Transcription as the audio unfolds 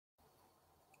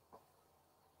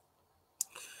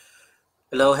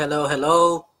Hello, hello,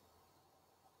 hello.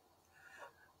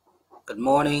 Good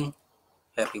morning.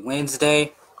 Happy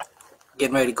Wednesday.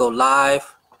 Getting ready to go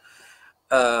live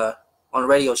on the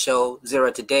radio show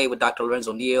Zero Today with Dr.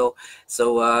 Lorenzo Neal.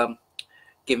 So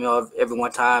giving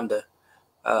everyone time to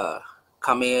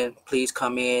come in. Please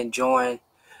come in, join.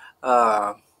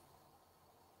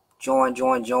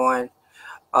 Join.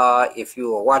 If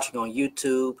you are watching on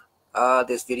YouTube,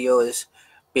 this video is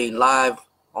being live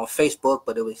on Facebook,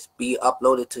 but it will be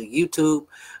uploaded to YouTube.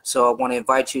 So I want to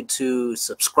invite you to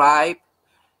subscribe,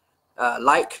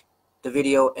 like the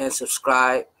video, and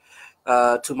subscribe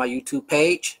to my YouTube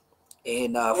page,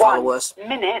 and follow us. 1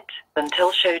 minute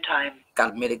until showtime.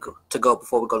 Got a minute to go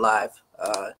before we go live.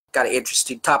 Got an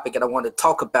interesting topic that I want to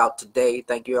talk about today.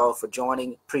 Thank you all for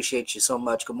joining. Appreciate you so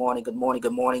much. Good morning, good morning,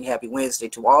 good morning. Happy Wednesday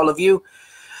to all of you.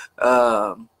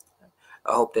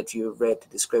 I hope that you read the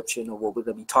description of what we're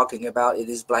going to be talking about. It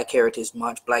is Black Heritage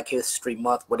Month, Black History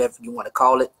Month, whatever you want to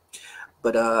call it.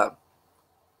 But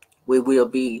we will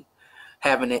be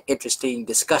having an interesting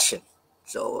discussion.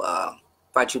 So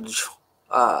invite you to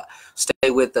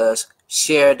stay with us,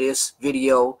 share this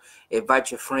video, invite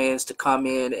your friends to come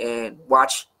in and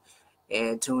watch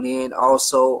and tune in.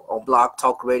 Also on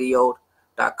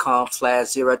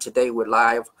blogtalkradio.com/0 today. We're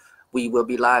live. We will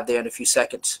be live there in a few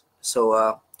seconds.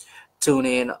 So tune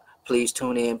in, please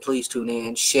tune in,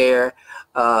 share,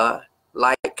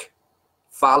 like,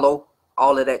 follow,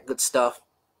 all of that good stuff.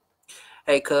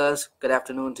 Hey cuz, good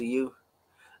afternoon to you.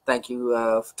 Thank you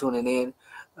for tuning in.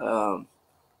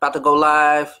 About to go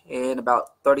live in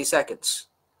about 30 seconds.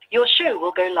 Your show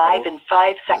will go live in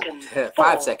 5 seconds.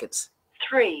 5 seconds.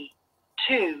 3,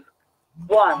 2,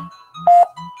 1.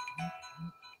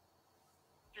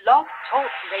 Blog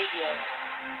Talk Radio.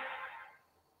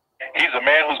 He's a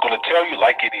man who's going to tell you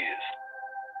like it is.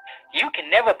 You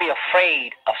can never be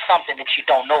afraid of something that you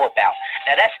don't know about.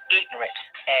 Now that's ignorance,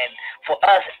 and for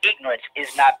us, ignorance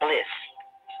is not bliss.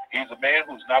 He's a man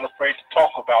who's not afraid to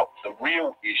talk about the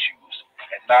real issues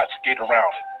and not skate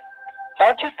around it.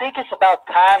 Don't you think it's about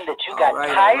time that you got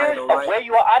tired all of right. where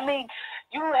you are? I mean,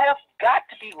 you have got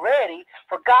to be ready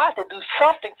for God to do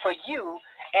something for you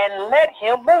and let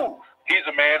him move. He's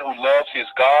a man who loves his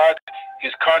God,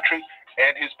 his country,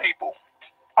 and his people.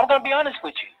 I'm going to be honest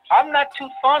with you. I'm not too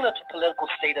fond of the political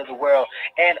state of the world,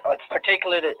 and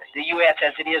particularly the U.S.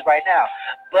 as it is right now.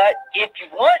 But if you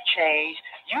want change,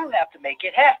 you have to make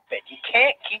it happen. You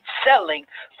can't keep settling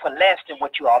for less than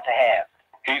what you ought to have.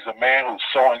 He's a man who's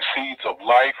sowing seeds of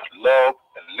life, love,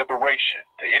 and liberation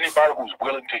to anybody who's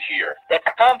willing to hear. There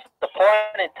comes the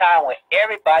point in time when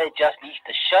everybody just needs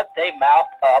to shut their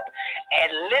mouth up and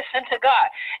listen to God.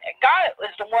 And God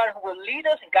is the one who will lead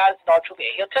us, and God is in our truth.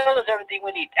 He'll tell us everything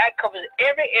we need. That covers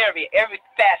every area, every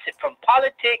facet, from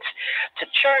politics to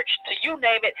church to you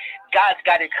name it. God's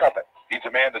got it covered. He's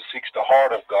a man that seeks the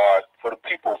heart of God for the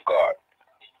people of God.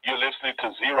 You're listening to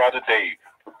Zero Today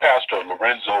with Pastor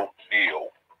Lorenzo Neal.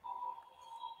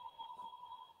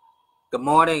 Good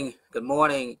morning,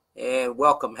 and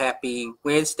welcome. Happy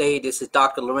Wednesday. This is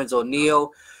Dr. Lorenzo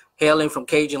Neal, hailing from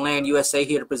Cajun Land, USA,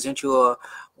 here to present you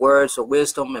words of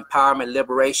wisdom, empowerment,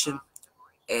 liberation,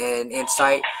 and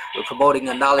insight. We're promoting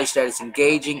a knowledge that is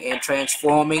engaging and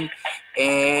transforming,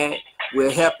 and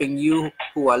we're helping you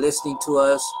who are listening to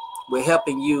us. We're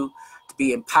helping you to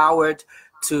be empowered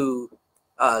to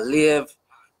live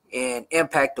and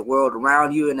impact the world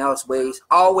around you in those ways.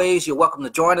 Always, you're welcome to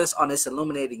join us on this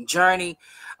illuminating journey.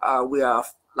 We are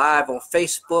live on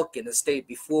Facebook, and as stated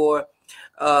before,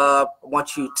 I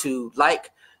want you to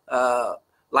like the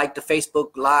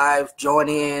Facebook Live, join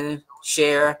in,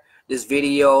 share this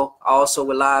video. Also,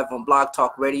 we're live on Blog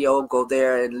Talk Radio. Go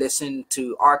there and listen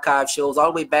to archive shows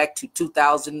all the way back to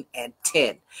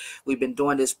 2010. We've been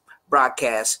doing this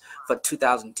broadcast for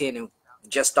 2010, and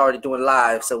just started doing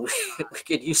live, so we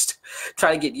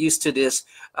try to get used to this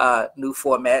new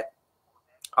format.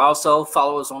 Also,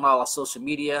 follow us on all our social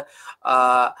media.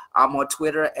 I'm on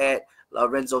Twitter at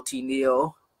Lorenzo T.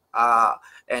 Neal,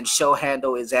 and show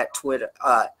handle is at Twitter.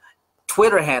 The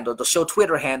show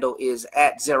Twitter handle is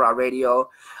at Zera Radio.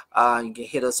 You can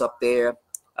hit us up there.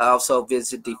 Also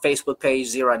visit the Facebook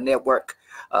page, Zera Network.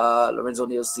 Lorenzo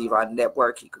Neal's Zero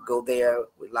Network. You could go there.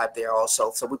 We're live there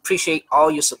also. So we appreciate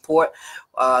all your support.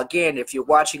 Again, if you're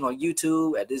watching on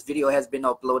YouTube, and this video has been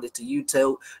uploaded to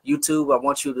YouTube, I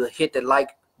want you to hit the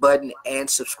like button and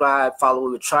subscribe. Follow.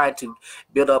 We're trying to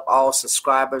build up all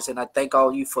subscribers, and I thank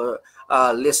all you for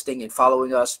listening and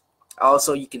following us.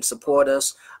 Also, you can support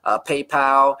us.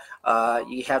 PayPal.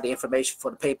 You have the information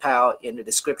for the PayPal in the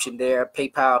description there.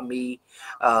 PayPal me,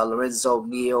 Lorenzo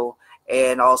Neal.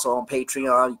 And also on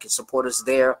Patreon, you can support us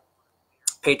there.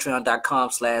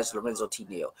 patreon.com/Lorenzo T.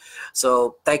 Neal.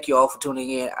 So thank you all for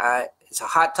tuning in. It's a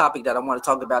hot topic that I want to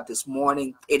talk about this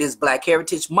morning. It is Black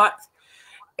Heritage Month,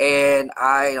 and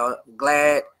I am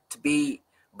glad to be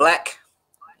Black.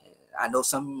 I know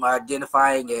some are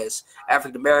identifying as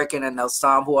African American. I know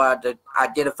some who are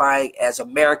identifying as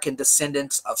American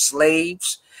descendants of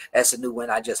slaves. That's a new one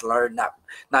I just learned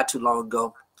not too long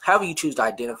ago. However you choose to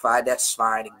identify, that's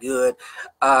fine and good.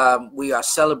 We are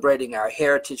celebrating our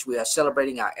heritage. We are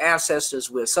celebrating our ancestors.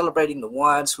 We are celebrating the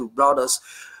ones who brought us,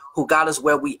 who got us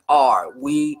where we are.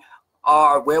 We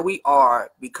are where we are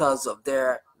because of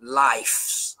their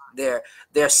lives,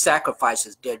 their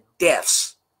sacrifices, their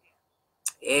deaths.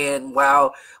 And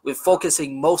while we're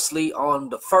focusing mostly on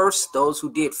the first, those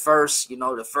who did first,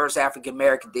 the first African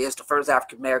American this, the first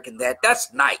African American that,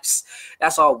 that's nice.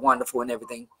 That's all wonderful and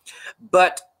everything.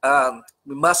 But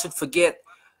we mustn't forget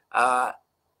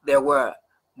there were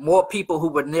more people who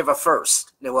were never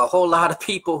first. There were a whole lot of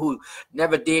people who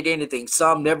never did anything.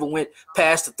 Some never went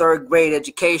past the third grade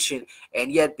education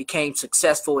and yet became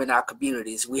successful in our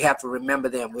communities. We have to remember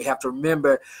them. We have to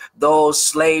remember those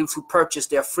slaves who purchased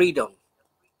their freedom.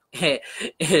 And,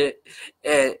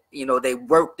 they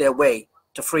worked their way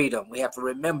to freedom. We have to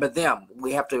remember them.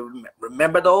 We have to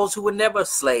remember those who were never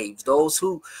slaves, those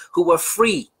who were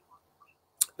free,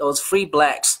 those free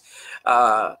blacks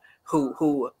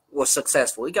who were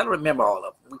successful. We got to remember all of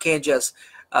them. We can't just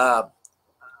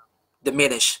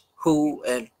diminish who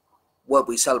and what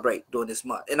we celebrate during this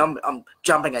month. And I'm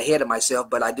jumping ahead of myself,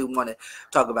 but I do want to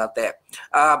talk about that.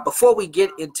 Before we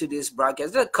get into this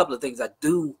broadcast, there are a couple of things I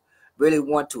do really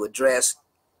want to address,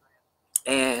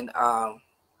 and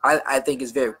I think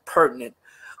it's very pertinent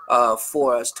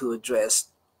for us to address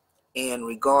in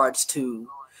regards to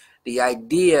the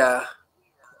idea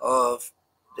of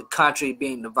the country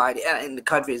being divided, and the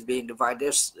country is being divided.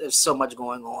 There's so much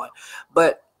going on,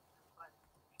 but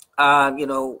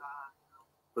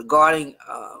regarding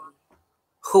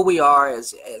who we are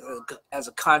as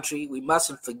a country, we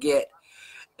mustn't forget,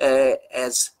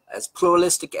 as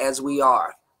pluralistic as we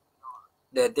are,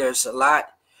 that there's a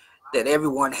lot that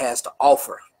everyone has to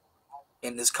offer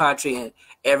in this country, and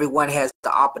everyone has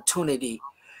the opportunity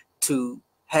to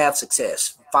have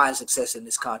success, find success in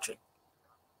this country.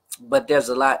 But there's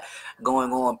a lot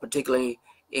going on, particularly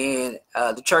in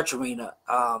the church arena.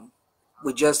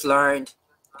 We just learned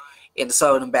in the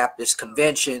Southern Baptist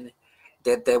Convention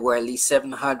that there were at least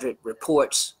 700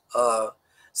 reports of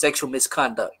sexual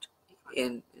misconduct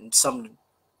in some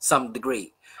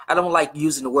degree. I don't like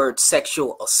using the word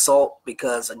sexual assault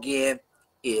because, again,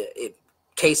 it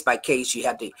case by case, you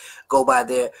have to go by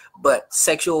there. But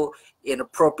sexual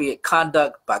inappropriate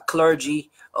conduct by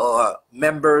clergy or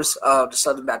members of the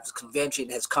Southern Baptist Convention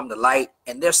has come to light,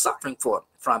 and they're suffering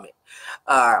from it.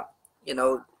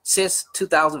 Since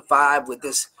 2005, with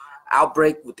this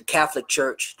outbreak with the Catholic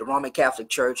Church, the Roman Catholic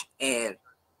Church, and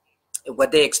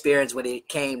what they experienced when it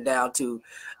came down to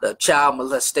the child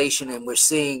molestation, and we're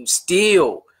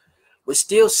still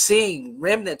seeing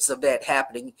remnants of that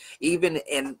happening, even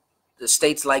in the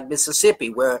states like Mississippi,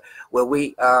 where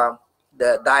we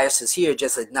the diocese here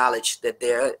just acknowledged that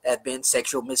there have been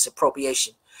sexual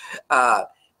misappropriation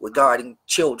regarding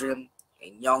children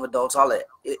and young adults. All that,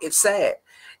 it's sad,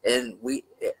 and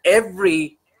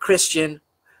every Christian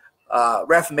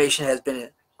Reformation has been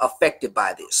affected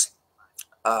by this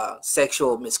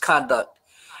sexual misconduct,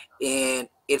 and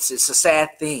it's a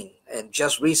sad thing. And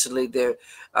just recently, there's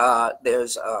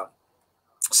a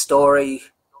story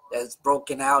that's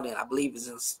broken out, and I believe it's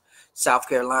in South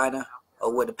Carolina,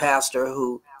 with a pastor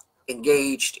who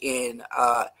engaged in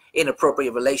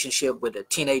inappropriate relationship with a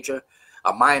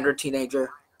minor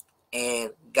teenager, and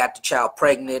got the child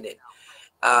pregnant,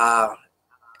 and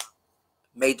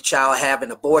made the child have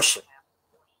an abortion.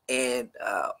 And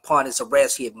upon his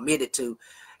arrest, he admitted to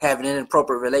having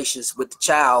inappropriate relations with the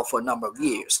child for a number of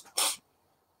years.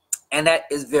 And that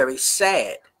is very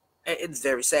sad. It's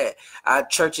very sad. Our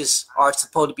churches are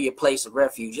supposed to be a place of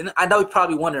refuge. And I know you're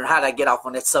probably wondering, how did I get off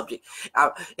on that subject?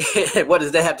 What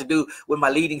does that have to do with my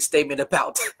leading statement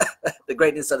about the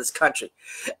greatness of this country?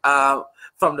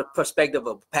 From the perspective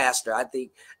of a pastor, I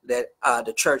think that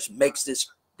the church makes this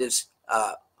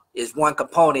is one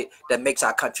component that makes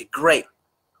our country great.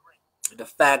 The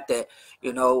fact that,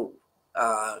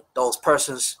 those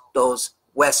persons, those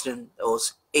Western,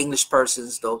 those English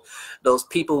persons, those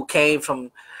people who came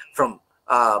from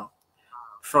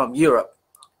Europe,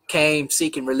 came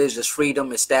seeking religious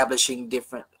freedom, establishing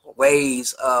different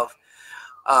ways of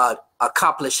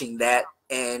accomplishing that,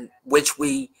 and which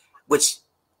we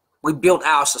built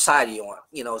our society on.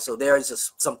 So there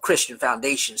is some Christian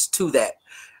foundations to that,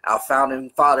 our founding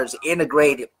fathers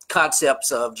integrated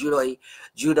concepts of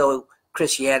Judo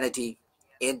Christianity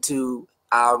into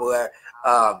our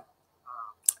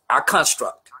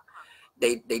construct.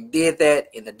 They did that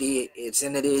it's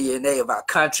in the DNA of our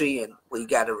country, and we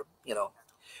got to,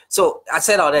 So I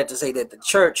said all that to say that the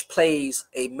church plays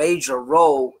a major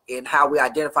role in how we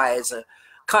identify as a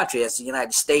country, as the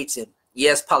United States. And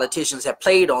yes, politicians have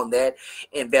played on that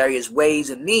in various ways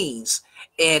and means.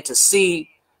 And to see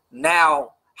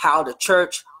now how the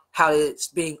church, how it's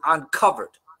being uncovered,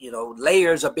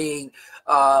 layers are being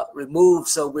removed.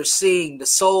 So we're seeing the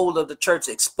soul of the church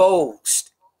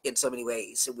exposed in so many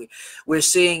ways. So we're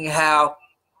seeing how,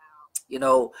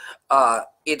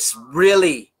 it's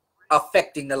really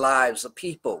affecting the lives of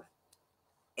people.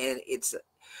 And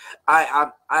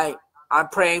I'm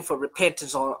praying for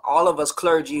repentance on all of us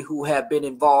clergy who have been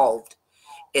involved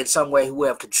in some way, who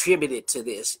have contributed to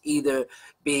this, either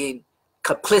being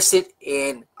complicit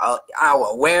in our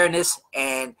awareness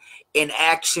and in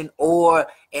action, or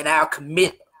in our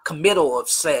committal of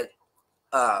said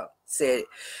and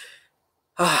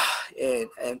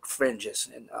fringes.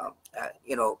 And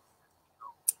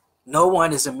no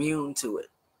one is immune to it.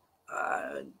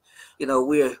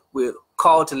 We're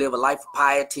called to live a life of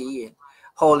piety and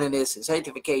holiness and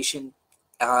sanctification,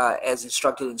 as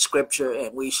instructed in Scripture,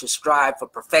 and we should strive for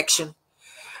perfection,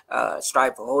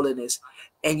 strive for holiness,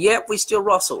 and yet we still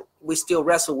wrestle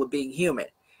with being human.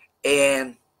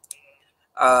 And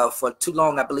for too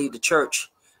long, I believe the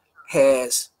church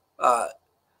has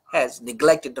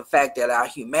neglected the fact that our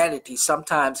humanity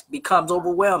sometimes becomes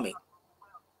overwhelming.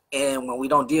 And when we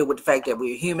don't deal with the fact that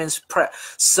we're humans,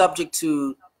 subject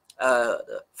to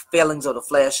failings of the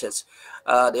flesh, as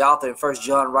the author in 1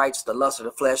 John writes, the lust of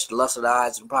the flesh, the lust of the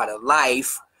eyes, and pride of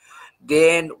life,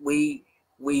 then we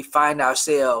find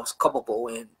ourselves culpable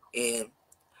in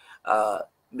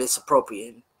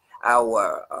misappropriating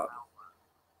our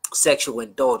sexual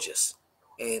indulgence.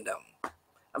 And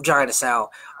I'm trying to sound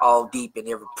all deep and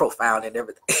profound and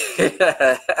everything.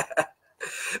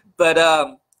 But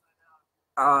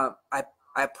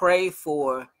I pray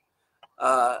for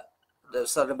the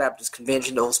Southern Baptist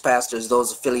Convention, those pastors,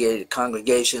 those affiliated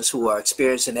congregations who are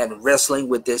experiencing that and wrestling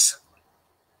with this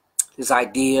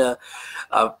idea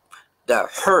of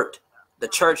the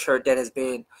church hurt that has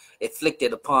been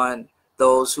inflicted upon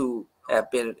those who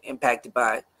have been impacted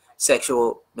by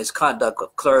sexual misconduct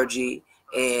of clergy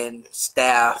and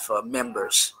staff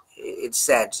members. It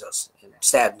saddens us.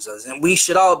 And we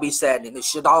should all be saddened. It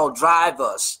should all drive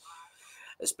us,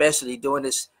 especially during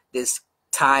this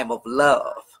time of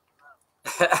love.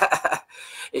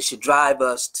 It should drive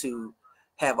us to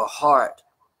have a heart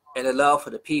and a love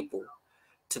for the people,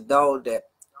 to know that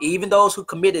even those who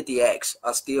committed the acts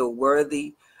are still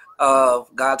worthy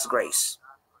of God's grace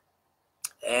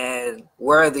and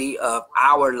worthy of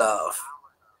our love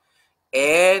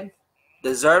and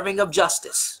deserving of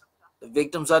justice. The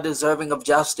victims are deserving of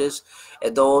justice,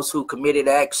 and those who committed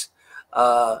acts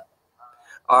are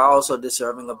also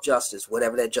deserving of justice,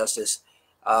 whatever that justice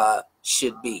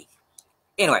should be.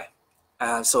 Anyway,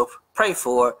 so pray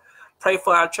for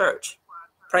our church.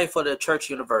 Pray for the church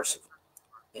universal.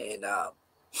 And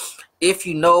if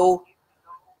you know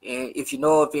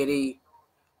of any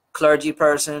clergy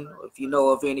person, or if you know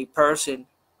of any person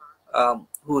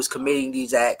who is committing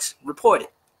these acts, report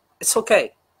it. It's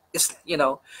okay. It's,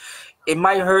 it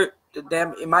might hurt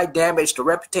them. It might damage the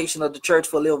reputation of the church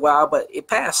for a little while, but it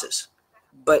passes.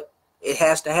 But it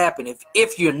has to happen.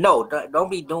 If you know, don't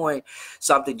be doing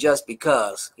something just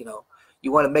because,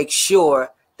 you want to make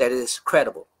sure that it's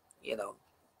credible,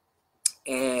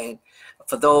 And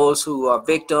for those who are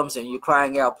victims and you're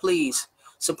crying out, please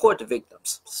support the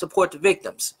victims. Support the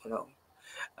victims,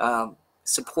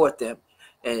 support them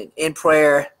and in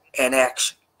prayer and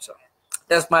action. So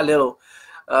that's my little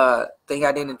thing.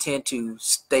 I didn't intend to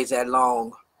stay that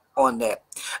long on that.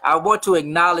 I want to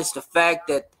acknowledge the fact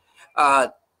that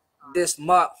this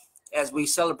month, as we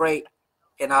celebrate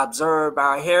and observe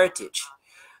our heritage,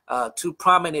 two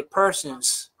prominent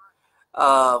persons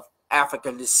of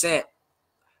African descent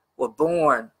were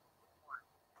born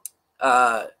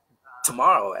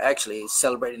tomorrow, actually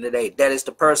celebrating today. That is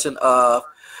the person of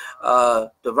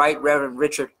the Right Reverend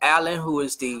Richard Allen, who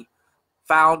is the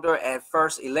founder and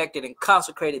first elected and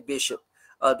consecrated bishop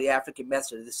of the African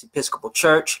Methodist Episcopal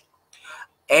Church,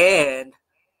 and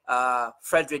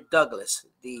Frederick Douglass,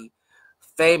 the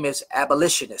famous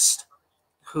abolitionist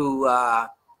who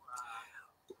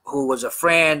was a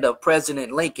friend of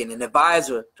President Lincoln, an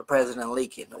advisor to President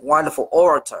Lincoln, a wonderful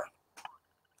orator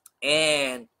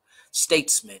and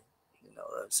statesman.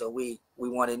 So we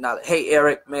want to acknowledge. Hey,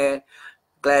 Eric, man,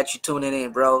 Glad you're tuning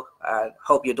in, bro. I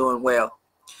hope you're doing well.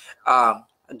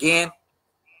 Again,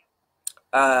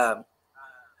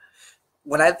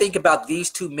 when I think about these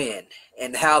two men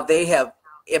and how they have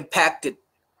impacted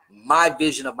my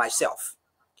vision of myself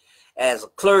as a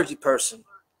clergy person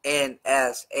and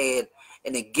as an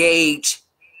engaged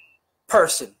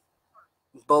person,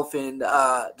 both in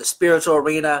the spiritual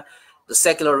arena, the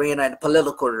secular arena, and the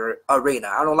political arena.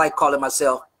 I don't like calling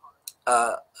myself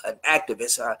an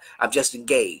activist. I'm just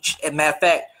engaged. And matter of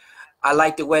fact, I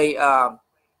like the way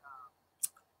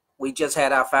we just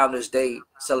had our Founders Day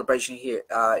celebration here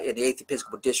in the 8th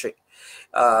Episcopal District.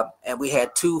 And we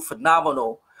had two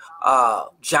phenomenal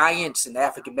giants in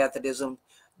African Methodism,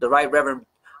 the Right Reverend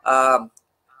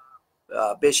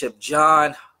Bishop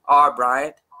John R.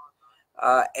 Bryant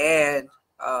and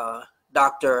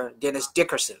Dr. Dennis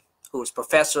Dickerson, who is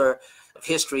professor of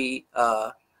history,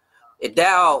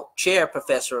 endowed chair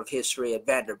professor of history at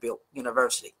Vanderbilt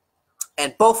University.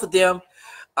 And both of them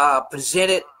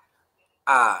presented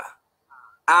our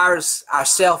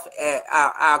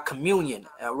communion,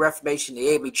 Reformation, the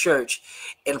AME Church,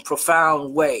 in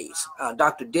profound ways.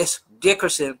 Dr.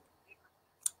 Dickerson,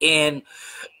 in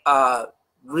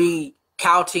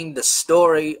recounting the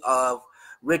story of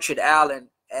Richard Allen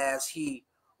as he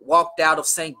walked out of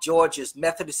St. George's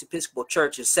Methodist Episcopal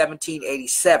Church in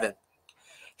 1787.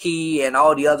 He and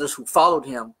all the others who followed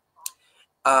him,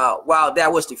 while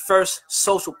that was the first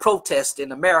social protest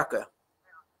in America,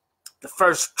 the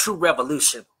first true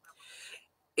revolution.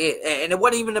 And it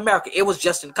wasn't even America. It was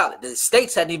just in college. The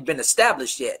states hadn't even been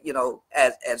established yet, you know,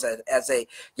 as a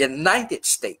United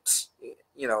States.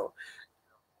 You know,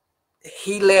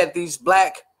 he led these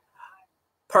black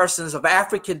persons of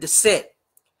African descent.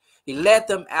 He led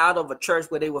them out of a church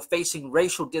where they were facing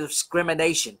racial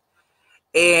discrimination.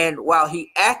 And while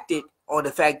he acted on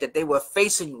the fact that they were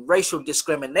facing racial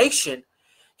discrimination,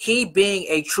 he, being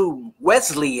a true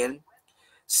Wesleyan,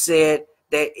 said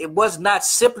that it was not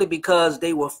simply because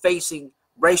they were facing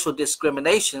racial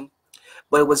discrimination,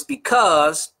 but it was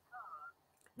because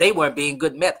they weren't being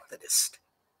good Methodists.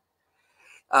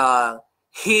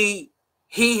 He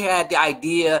had the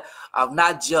idea of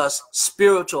not just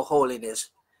spiritual holiness,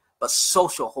 but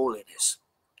social holiness,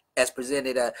 as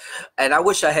presented. And I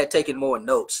wish I had taken more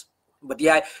notes. But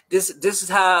yeah, this is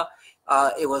how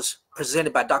it was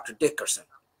presented by Dr. Dickerson.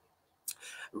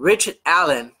 Richard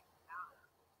Allen.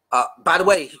 By the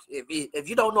way, if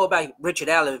you don't know about Richard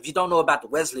Allen, if you don't know about the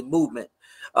Wesley movement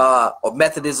or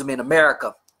Methodism in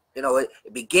America, you know, it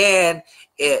began.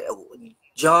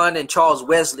 John and Charles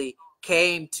Wesley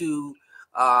came to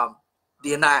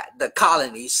the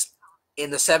colonies in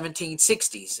the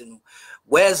 1760s, and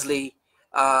Wesley,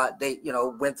 they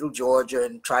went through Georgia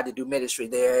and tried to do ministry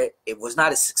there. It was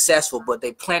not as successful, but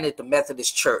they planted the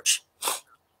Methodist Church.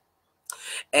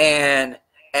 And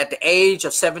at the age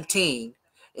of 17,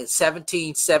 in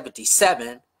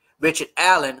 1777, Richard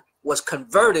Allen was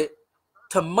converted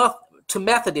to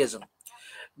Methodism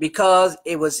because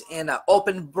it was in an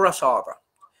open brush harbor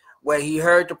where he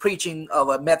heard the preaching of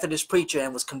a Methodist preacher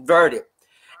and was converted.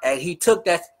 And he took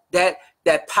that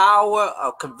power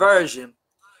of conversion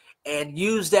and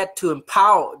used that to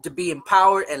be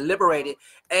empowered and liberated.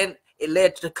 And it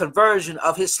led to the conversion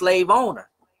of his slave owner,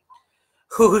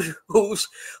 who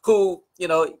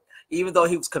even though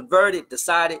he was converted,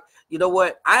 decided, you know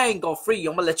what, I ain't going to free you.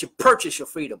 I'm going to let you purchase your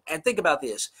freedom. And think about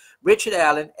this. Richard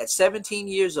Allen, at 17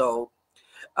 years old,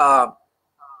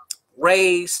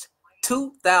 raised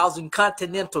 2,000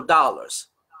 continental dollars.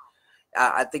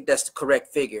 I think that's the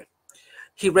correct figure.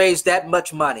 He raised that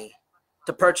much money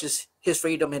to purchase his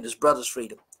freedom and his brother's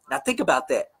freedom. Now think about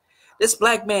that. This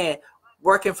black man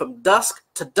working from dusk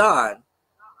to dawn,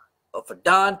 or from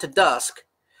dawn to dusk,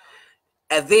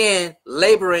 and then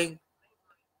laboring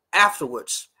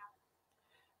afterwards,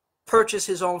 purchase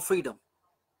his own freedom.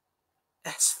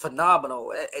 That's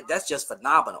phenomenal. That's just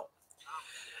phenomenal.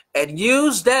 And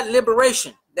use that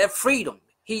liberation, that freedom.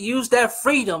 He used that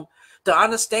freedom to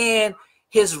understand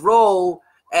his role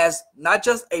as not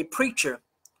just a preacher,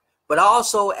 but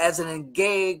also as an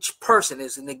engaged person,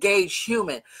 as an engaged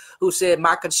human who said,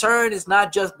 my concern is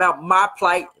not just about my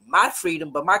plight, my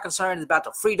freedom, but my concern is about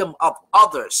the freedom of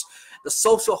others. The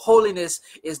social holiness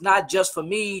is not just for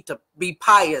me to be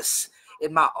pious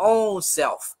in my own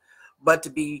self, but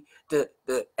to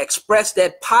express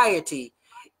that piety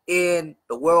in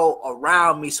the world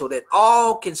around me so that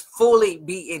all can fully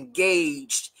be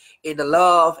engaged in the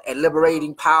love and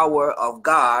liberating power of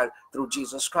God through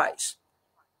Jesus Christ.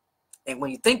 And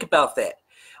when you think about that,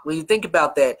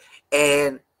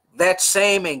 and that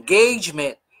same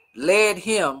engagement led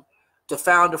him to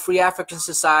found the Free African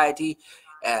Society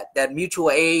that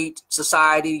mutual aid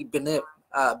society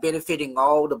benefiting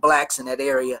all the blacks in that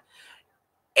area,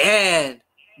 and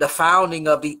the founding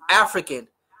of the African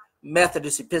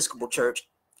Methodist Episcopal Church,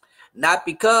 not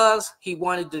because he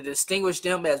wanted to distinguish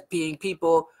them as being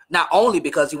people, not only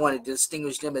because he wanted to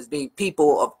distinguish them as being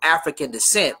people of African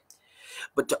descent,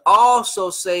 but to also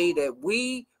say that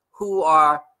we who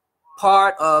are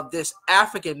part of this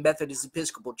African Methodist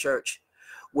Episcopal Church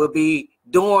will be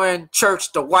doing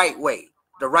church the right way,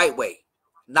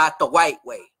 not the white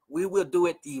way. We will do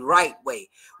it the right way.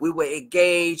 We will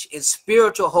engage in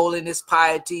spiritual holiness,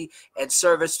 piety, and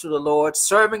service to the Lord,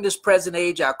 serving this present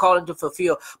age, our calling to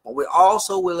fulfill, but we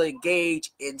also will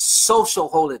engage in social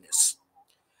holiness.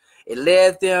 It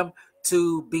led them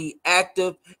to be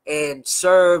active and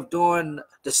serve during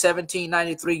the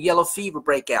 1793 yellow fever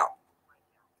breakout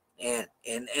and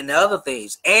other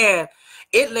things. And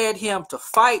it led him to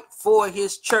fight for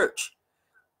his church.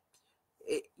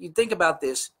 You think about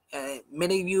this.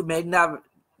 Many of you may not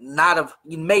have,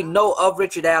 you may know of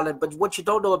Richard Allen, but what you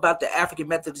don't know about the African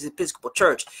Methodist Episcopal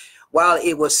Church, while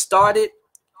it was started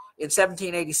in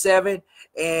 1787,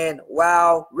 and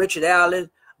while Richard Allen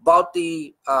bought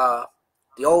the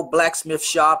old blacksmith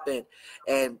shop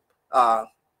and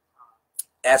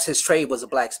as his trade was a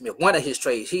blacksmith, one of his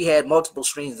trades, he had multiple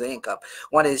streams of income.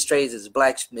 One of his trades is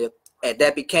blacksmith, and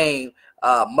that became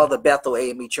Mother Bethel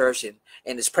AME Church in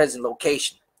its present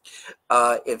location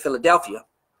in Philadelphia.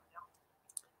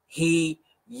 He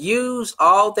used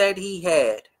all that he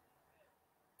had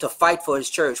to fight for his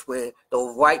church when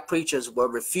the white preachers were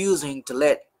refusing to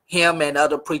let him and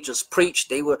other preachers preach.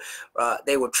 They were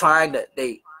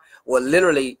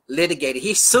literally litigated.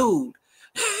 He sued.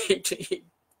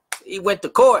 He went to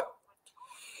court.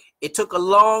 It took a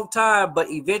long time,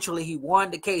 but eventually he won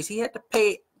the case. He had to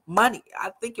pay money. I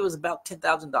think it was about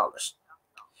 $10,000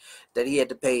 that he had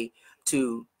to pay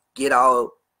to get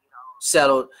all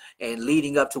settled and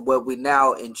leading up to what we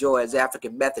now enjoy as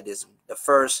African Methodism, the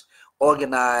first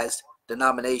organized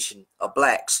denomination of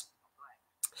blacks.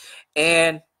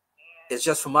 And it's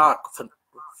just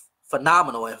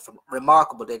phenomenal and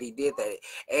remarkable that he did that.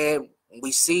 And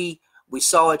we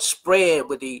saw it spread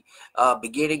with the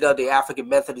beginning of the African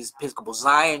Methodist Episcopal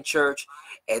Zion Church,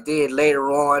 and then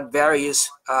later on various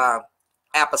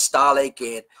apostolic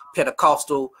and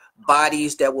Pentecostal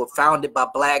bodies that were founded by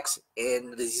blacks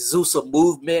in the Azusa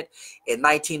movement in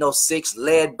 1906,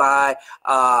 led by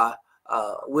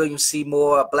William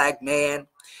Seymour, a black man,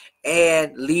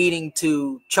 and leading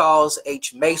to Charles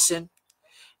H. Mason,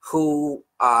 who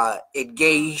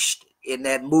engaged in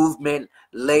that movement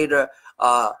later,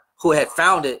 who had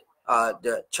founded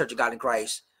the Church of God in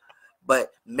Christ,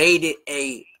 but made it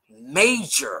a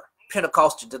major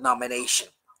Pentecostal denomination.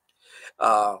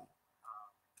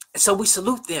 So we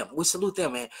salute them. We salute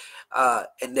them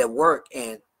and their work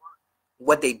and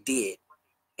what they did.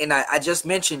 And I just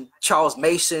mentioned Charles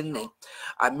Mason, and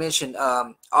I mentioned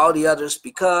all the others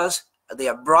because of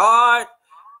their broad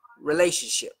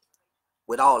relationship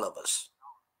with all of us.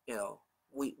 You know,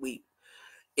 we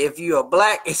if you are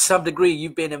black, in some degree,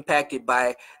 you've been impacted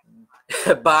by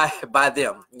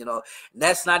them. You know, and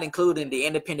that's not including the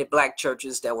independent black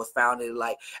churches that were founded,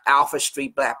 like Alpha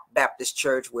Street Black Baptist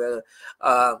Church, were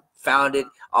founded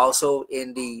also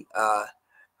in the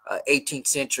 18th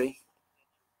century,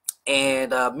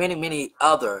 and many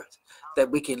others that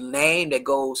we can name that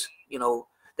goes, you know,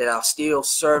 that are still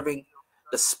serving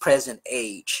this present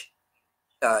age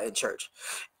in church.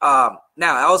 Now,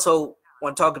 I also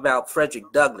want to talk about Frederick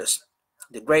Douglass,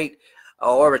 the great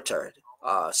orator,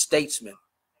 statesman.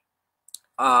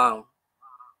 The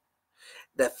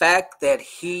fact that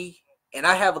he, and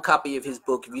I have a copy of his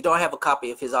book. If you don't have a copy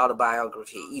of his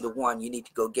autobiography, either one, you need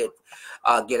to go get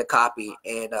a copy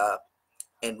and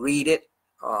read it,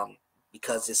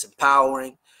 because it's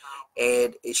empowering,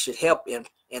 and it should help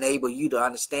enable you to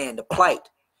understand the plight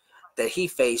that he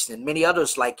faced and many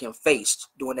others like him faced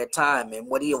during that time, and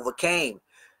what he overcame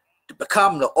to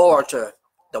become the orator,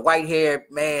 the white-haired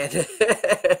man,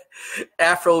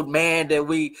 afroed man that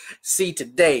we see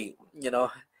today, you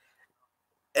know.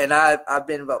 And I've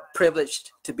been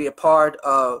privileged to be a part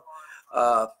of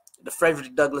the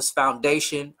Frederick Douglass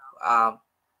Foundation,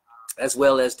 as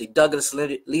well as the Douglass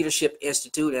Leadership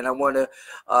Institute. And I want to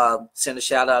send a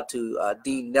shout out to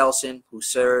Dean Nelson, who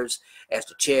serves as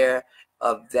the chair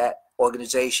of that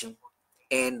organization,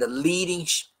 and the leading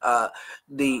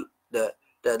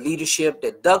the leadership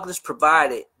that Douglass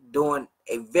provided during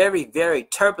a very, very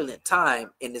turbulent time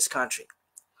in this country.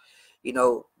 You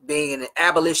know, being an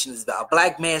abolitionist, a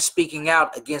black man speaking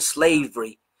out against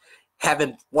slavery,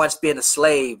 having once been a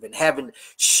slave, and having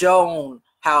shown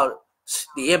how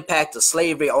the impact of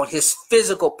slavery on his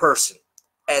physical person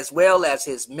as well as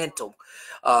his mental,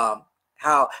 how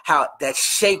that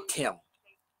shaped him.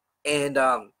 And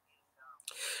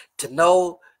to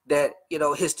know that, you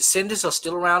know, his descendants are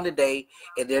still around today,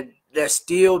 and they're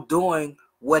still doing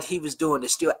what he was doing. They're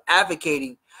still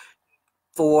advocating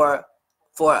for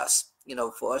us, you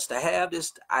know, for us to have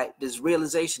this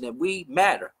realization that we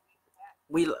matter.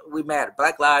 We matter.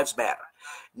 Black lives matter,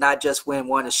 not just when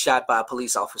one is shot by a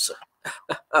police officer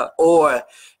or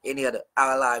any other.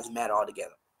 Our lives matter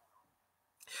altogether.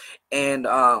 And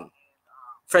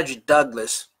Frederick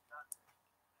Douglass,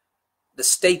 the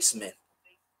statesman,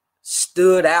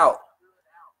 stood out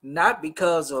not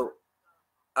because of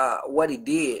what he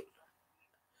did,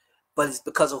 but it's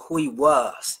because of who he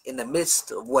was in the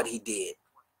midst of what he did.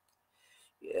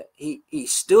 Yeah, he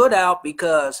stood out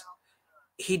because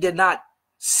he did not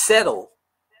settle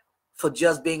for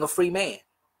just being a free man.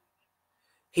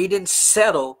 He didn't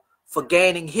settle for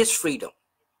gaining his freedom.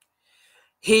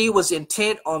 He was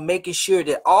intent on making sure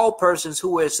that all persons who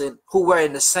were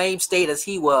in the same state as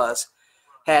he was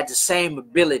had the same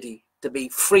ability to be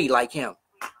free like him.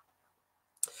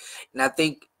 And I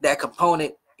think that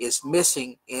component is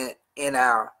missing in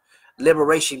our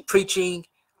liberation preaching,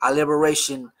 our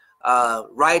liberation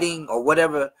writing, or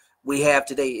whatever we have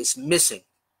today. Is missing.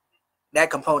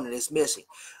 That component is missing.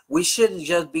 We shouldn't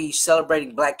just be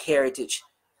celebrating Black heritage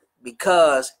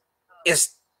because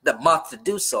it's the month to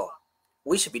do so.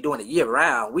 We should be doing it year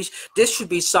round. This should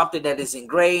be something that is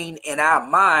ingrained in our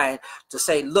mind to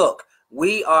say, look,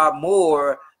 we are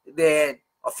more than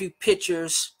a few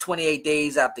pictures 28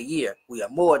 days out the year. We are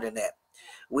more than that.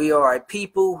 We are a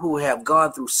people who have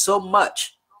gone through so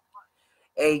much,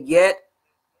 and yet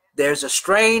there's a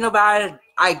strain of our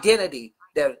identity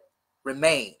that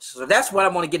remains. So that's what I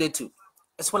want to get into.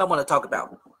 That's what I want to talk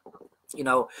about. You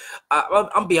know,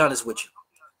 I'm be honest with you.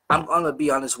 I'm going to be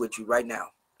honest with you right now.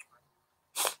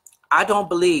 I don't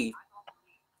believe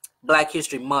Black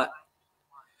History Month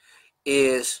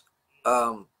is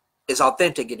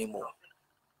authentic anymore.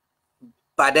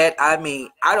 By that I mean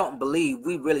I don't believe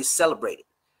we really celebrate it.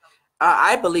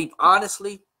 I believe,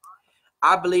 honestly,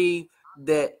 I believe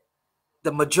that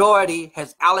the majority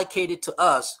has allocated to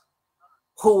us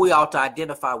who we ought to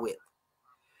identify with.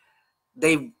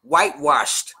 They've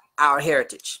whitewashed our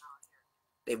heritage.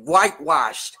 They've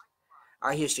whitewashed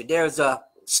our history. There's a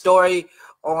story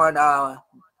on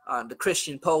the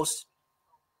Christian Post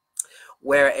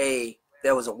where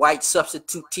there was a white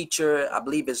substitute teacher, I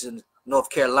believe it's in North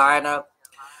Carolina,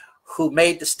 who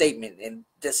made the statement, and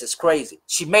this is crazy.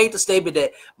 She made the statement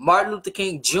that Martin Luther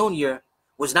King Jr.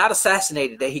 was not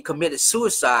assassinated, that he committed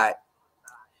suicide.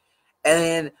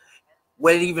 And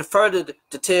went even further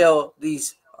to tell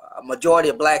these majority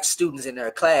of Black students in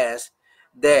their class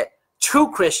that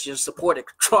true Christians supported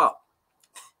Trump,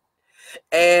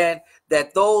 and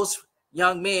that those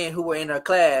young men who were in her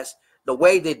class, the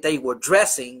way that they were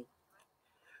dressing,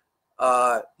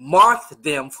 marked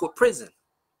them for prison.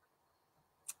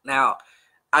 Now,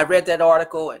 I read that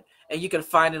article, and you can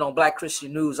find it on Black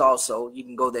Christian News also. You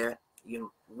can go there, you can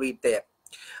read that.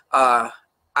 I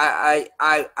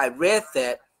read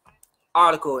that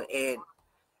article, and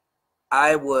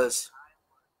I was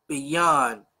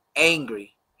beyond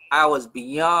angry. I was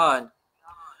beyond,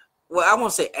 well, I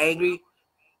won't say angry.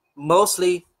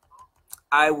 Mostly,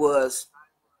 I was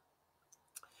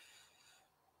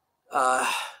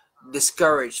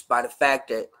discouraged by the fact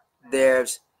that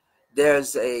there's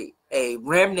a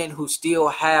remnant who still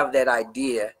have that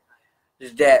idea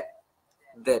that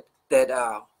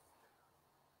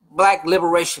Black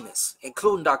liberationists,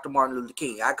 including Dr. Martin Luther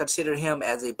King, I consider him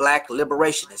as a Black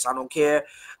liberationist. I don't care,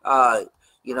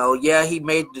 you know, yeah, he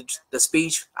made the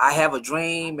speech, I have a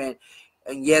dream, and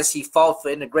yes, he fought for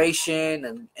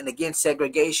integration and against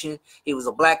segregation. He was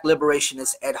a Black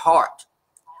liberationist at heart,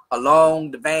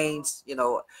 along the veins, you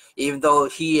know, even though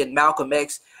he and Malcolm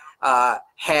X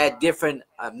had different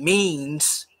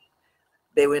means,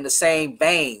 they were in the same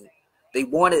vein. They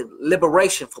wanted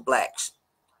liberation for Blacks.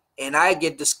 And I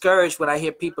get discouraged when I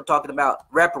hear people talking about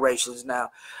reparations. Now,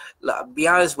 be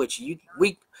honest with you,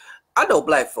 I know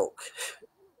Black folk.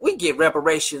 We get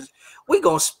reparations. We're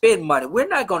going to spend money. We're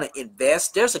not going to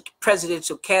invest. There's a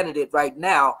presidential candidate right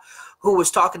now who was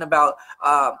talking about,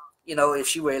 you know, if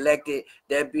she were elected,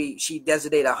 she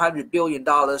designated $100 billion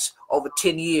over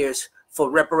 10 years for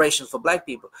reparations for Black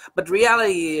people. But the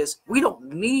reality is we don't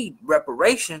need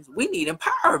reparations. We need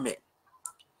empowerment.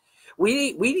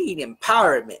 We need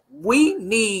empowerment.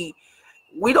 We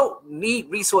don't need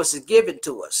resources given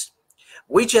to us.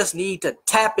 We just need to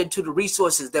tap into the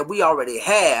resources that we already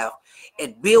have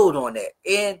and build on that.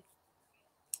 And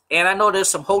And I know there's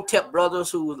some Hotep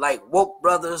brothers who like woke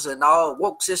brothers and all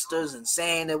woke sisters and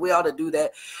saying that we ought to do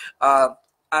that.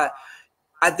 I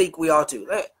think we ought to.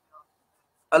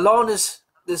 Along this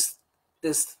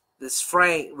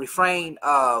refrain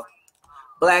of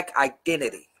black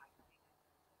identity.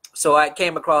 So I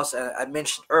came across, I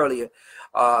mentioned earlier,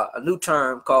 a new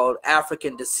term called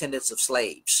African descendants of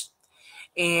slaves.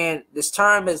 And this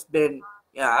term has been,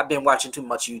 I've been watching too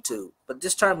much YouTube, but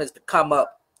this term has come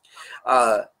up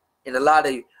in a lot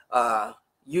of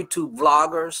YouTube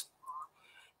vloggers,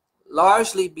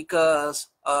 largely because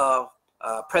of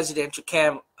presidential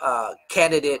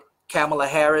candidate Kamala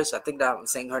Harris. I think that I'm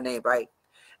saying her name right.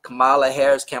 Kamala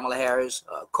Harris,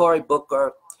 Cory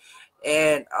Booker,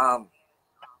 and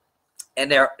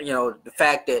they're, the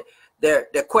fact that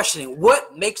they're questioning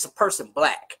what makes a person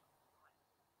black.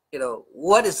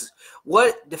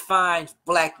 What defines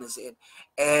blackness,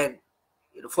 and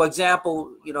for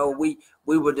example, we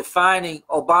were defining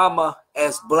Obama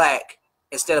as black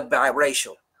instead of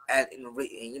biracial, and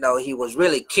he was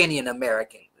really Kenyan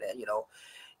American.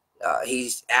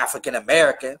 He's African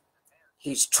American.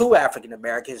 He's true African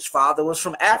American. His father was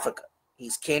from Africa.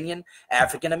 He's Kenyan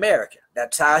African American.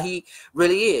 That's how he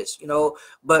really is,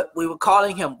 But we were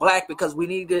calling him black because we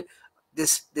needed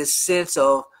this sense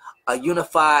of a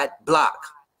unified block,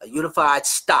 a unified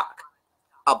stock,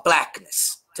 a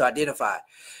blackness to identify.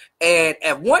 And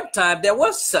at one time there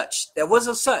was a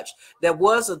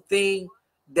thing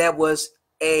that was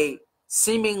a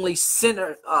seemingly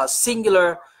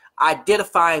singular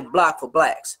identifying block for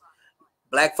blacks.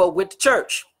 Black folk went to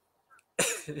church.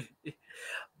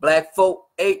 Black folk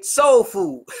ate soul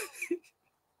food.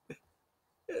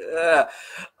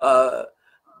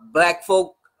 Black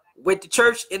folk went to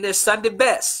church in their Sunday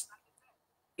best.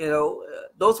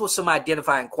 Those were some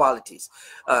identifying qualities,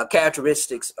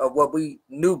 characteristics of what we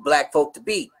knew black folk to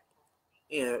be.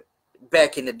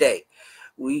 Back in the day,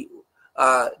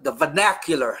 the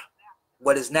vernacular,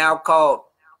 what is now called,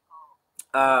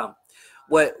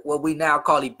 what we now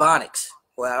call Ebonics.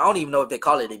 Well, I don't even know if they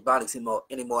call it Ebonics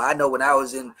anymore. I know when I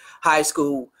was in high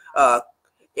school,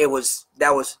 it was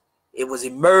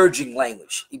emerging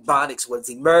language. Ebonics was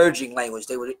emerging language.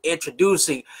 They were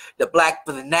introducing the black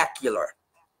vernacular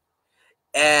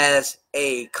as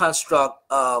a construct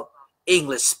of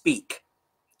English speak.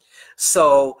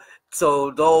 So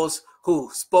those who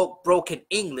spoke broken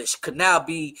English could now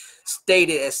be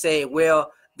stated as saying,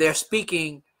 well, they're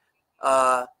speaking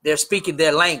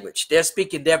their language, they're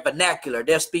speaking their vernacular,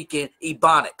 they're speaking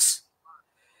Ebonics.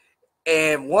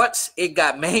 And once it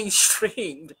got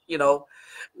mainstreamed,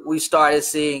 we started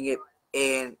seeing it,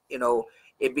 and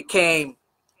it became,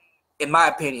 in my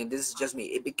opinion, this is just me,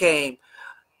 it became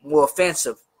more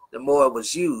offensive the more it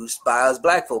was used by us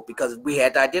black folk, because we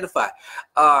had to identify.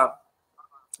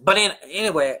 But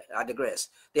anyway, I digress.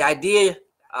 The idea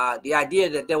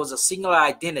that there was a singular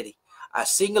identity, a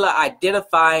singular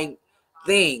identifying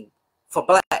thing for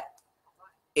black.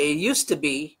 It used to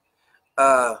be,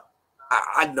 I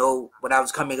know when I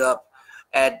was coming up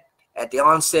at the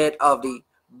onset of the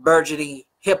burgeoning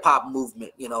hip hop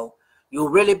movement, you were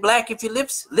really black if you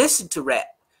listen to rap.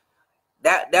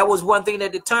 That was one thing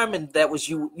that determined that was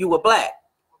you were black.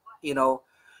 In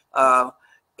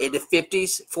the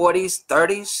 50s, 40s,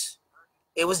 30s,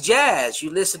 it was jazz. You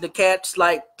listen to cats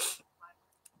like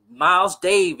Miles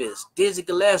Davis, Dizzy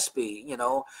Gillespie,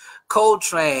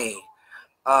 Coltrane,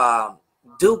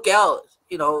 Duke Ellis.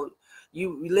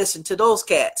 You listen to those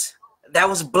cats. That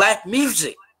was black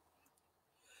music,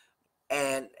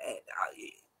 and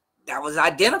that was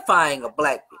identifying a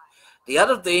black. The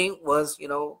other thing was,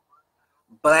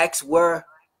 blacks were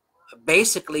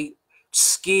basically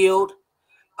skilled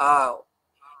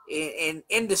in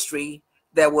industry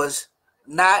that was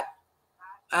not.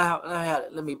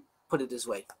 Let me put it this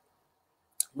way: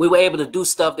 we were able to do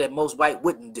stuff that most white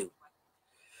wouldn't do.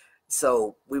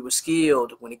 So we were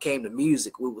skilled when it came to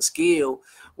music. We were skilled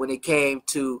when it came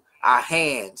to our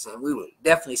hands, and we were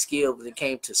definitely skilled when it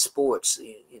came to sports.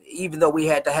 Even though we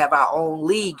had to have our own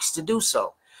leagues to do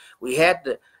so, we had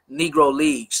the Negro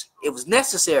leagues. It was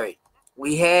necessary.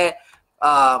 We had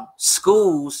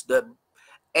schools, the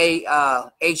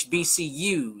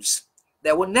HBCUs,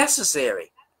 that were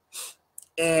necessary,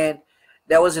 and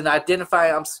that was an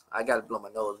identifying. I gotta blow my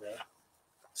nose, man.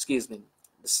 Excuse me.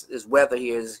 This weather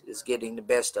here is getting the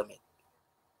best of me.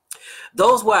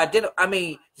 Those were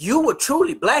you were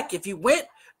truly black if you went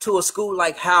to a school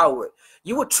like Howard.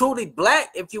 You were truly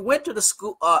black if you went to the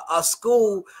school, a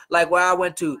school like where I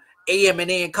went to,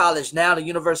 AM&N College, now the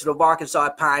University of Arkansas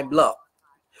at Pine Bluff.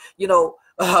 And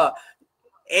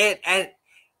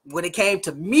when it came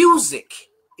to music,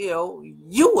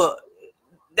 you were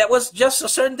that was just a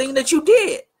certain thing that you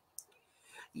did,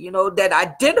 that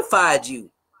identified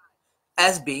you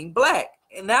as being black.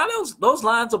 And now those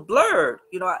lines are blurred.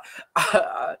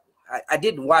 I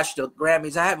didn't watch the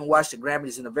Grammys. I haven't watched the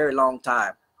Grammys in a very long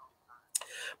time.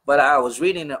 But I was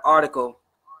reading an article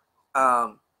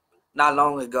not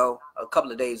long ago, a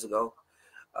couple of days ago,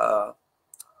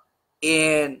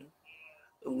 in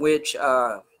which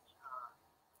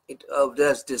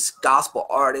there's this gospel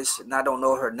artist, and I don't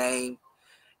know her name.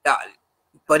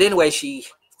 But anyway, she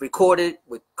recorded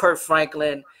with Kurt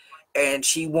Franklin, and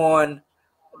she won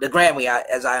the Grammy,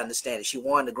 as I understand it. She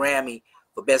won the Grammy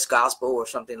for Best Gospel or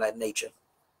something like nature.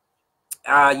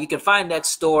 You can find that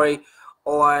story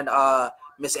on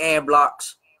Miss Ann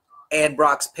Brock's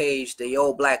page, the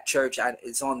Old Black Church.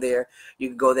 It's on there. You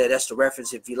can go there. That's the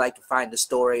reference if you'd like to find the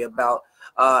story about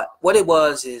what it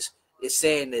was. Is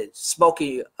saying that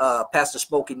Pastor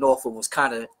Smokey Norfolk was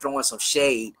kind of throwing some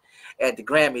shade at the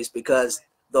Grammys because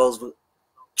those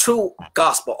true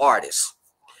gospel artists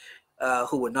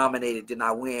who were nominated did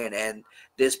not win, and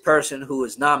this person who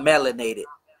is non-melanated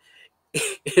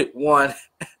won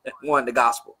the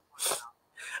gospel.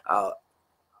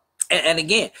 And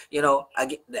again,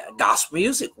 gospel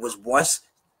music was once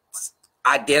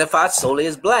identified solely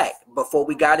as black before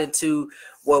we got into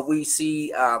what we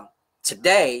see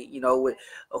today, with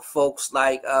folks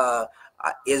like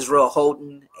Israel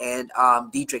Houghton and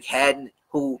Dietrich Haddon,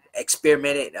 who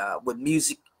experimented with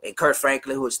music, and Kurt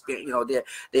Franklin, who was,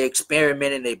 they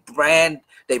experimented, they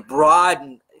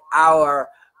broadened our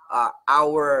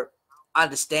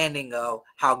understanding of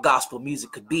how gospel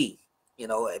music could be.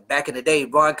 Back in the day,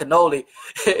 Ron Canoli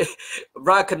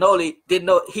didn't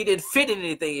know, he didn't fit in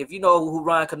anything. If you know who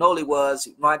Ron Canoli was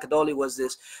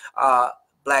this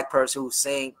black person who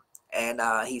sang, and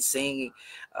he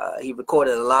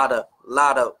recorded a lot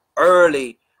of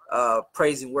early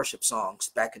praise and worship songs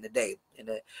back in the day, in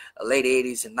the late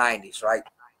 80s and 90s, right?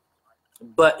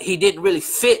 But he didn't really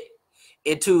fit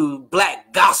into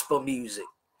black gospel music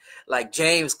like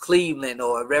James Cleveland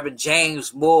or Reverend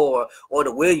James Moore or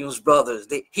the Williams Brothers.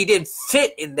 He didn't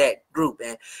fit in that group,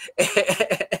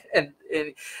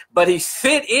 but he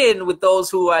fit in with those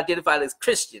who identified as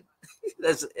Christian.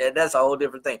 That's a whole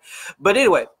different thing. But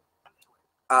anyway,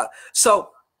 so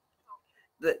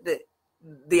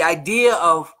the idea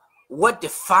of what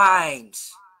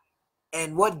defines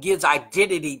and what gives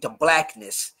identity to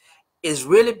blackness is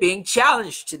really being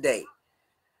challenged today.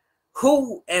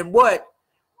 Who and what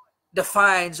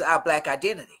defines our black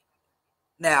identity?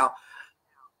 Now,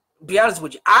 be honest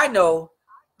with you, I know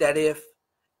that if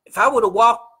I were to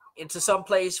walk into some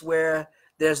place where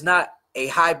there's not a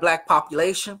high black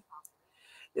population,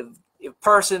 if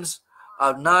persons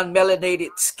of non-melanated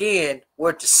skin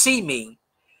were to see me,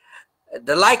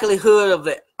 the likelihood of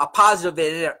a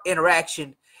positive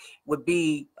interaction would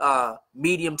be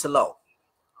medium to low.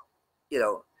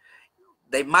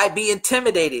 They might be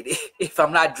intimidated if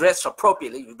I'm not dressed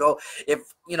appropriately.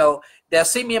 If they'll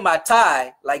see me in my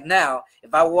tie, like now,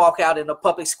 if I walk out in a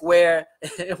public square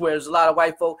where there's a lot of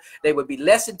white folk, they would be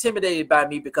less intimidated by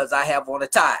me because I have on a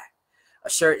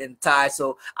shirt and tie,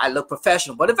 so I look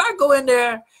professional. But if I go in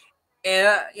there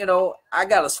and I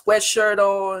got a sweatshirt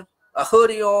on, a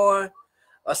hoodie on,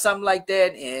 or something like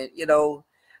that, and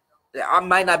I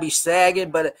might not be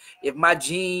sagging, but if my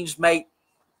jeans might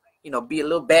be a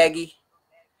little baggy,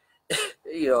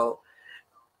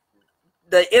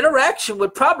 the interaction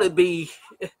would probably be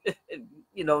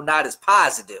not as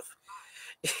positive.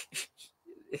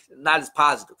 Not as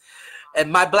positive.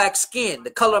 And my black skin,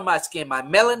 the color of my skin, my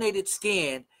melanated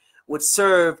skin would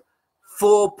serve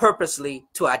full purposely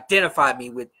to identify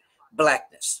me with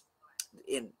blackness.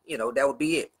 And that would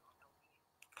be it.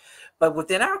 But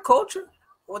within our culture,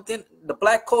 within the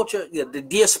black culture, the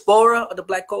diaspora of the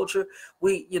black culture,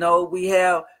 we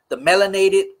have the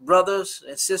melanated brothers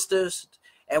and sisters,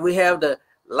 and we have the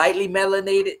lightly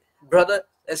melanated brother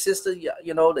and sister,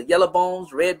 the yellow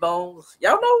bones, red bones.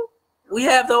 Y'all know we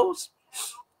have those.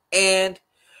 And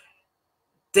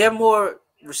they're more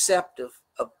receptive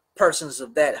of persons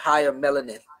of that lower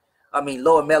melanin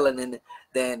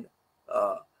than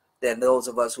those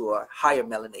of us who are higher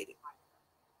melanated.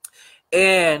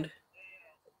 And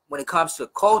when it comes to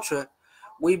culture,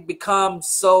 we've become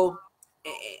so,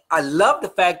 I love the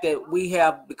fact that we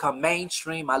have become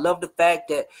mainstream. I love the fact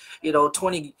that,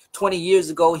 20 years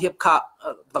ago, hip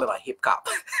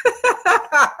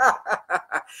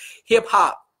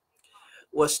hop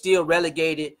was still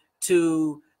relegated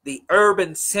to the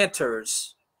urban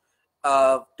centers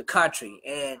of the country.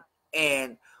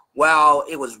 And while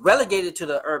it was relegated to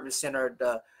the urban center,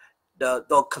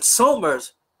 the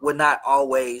consumers were not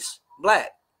always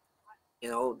black. You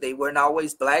know, they weren't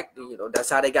always black. You know, that's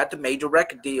how they got the major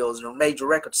record deals and major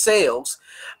record sales,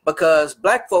 because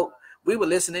black folk, we were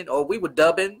listening or we were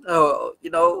dubbing,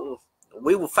 you know,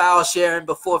 we were file sharing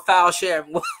before file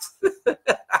sharing was.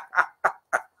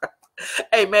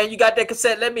 Hey man, you got that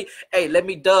cassette? Let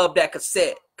me dub that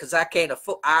cassette, because I can't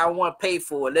afford, I don't want to pay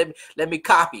for it. Let me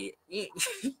copy it.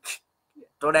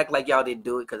 Don't act like y'all didn't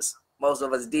do it, because most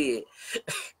of us did.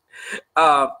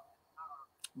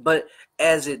 But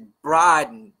as it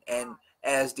broadened, and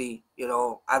as the, you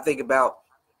know, I think about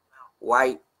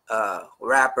white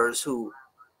rappers who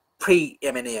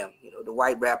pre-Eminem, you know, the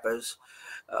white rappers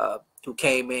who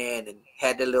came in and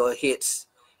had their little hits,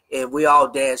 and we all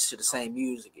danced to the same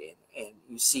music, and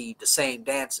you see the same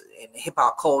dance in hip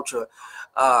hop culture.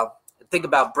 Think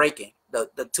about Breaking,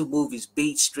 the two movies,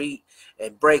 Beat Street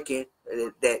and Breaking,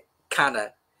 that kind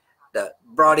of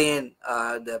brought in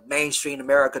the mainstream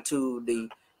America to the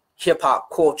hip hop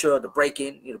culture, the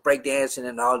breaking, you know, breakdancing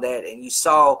and all that. And you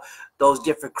saw those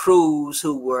different crews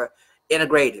who were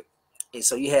integrated. And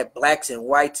so you had blacks and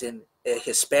whites and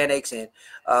Hispanics and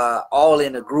all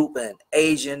in a group, and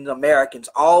Asian Americans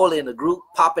all in a group,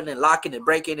 popping and locking and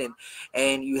breaking.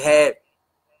 And you had,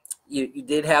 you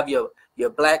did have your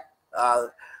black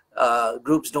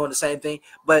groups doing the same thing,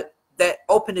 but that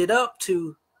opened it up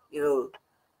to, you know,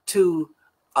 to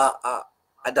a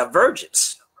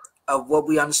divergence of what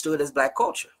we understood as black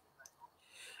culture.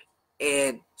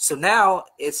 And so now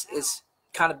it's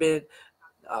kind of been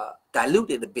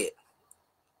diluted a bit.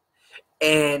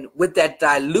 And with that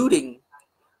diluting,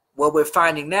 what we're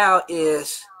finding now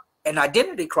is an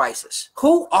identity crisis.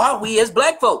 Who are we as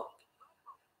black folk?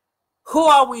 Who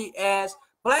are we as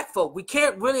black folk? We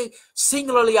can't really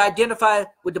singularly identify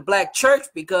with the black church,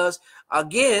 because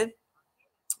again,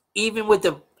 even with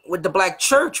the black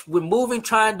church, we're moving,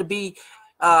 trying to be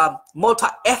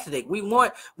multi-ethnic.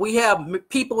 We have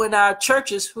people in our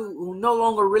churches who no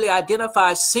longer really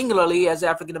identify singularly as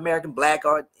African American, black,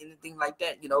 or anything like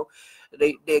that. You know,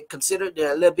 they're considered,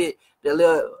 they're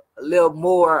a little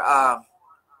more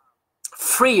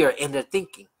freer in their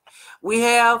thinking. We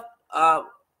have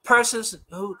persons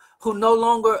who no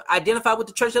longer identify with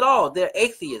the church at all. They're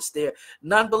atheists, they're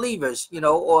non-believers, you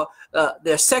know, or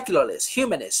they're secularists,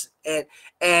 humanists, and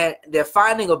they're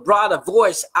finding a broader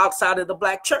voice outside of the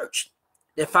black church.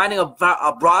 They're finding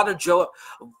a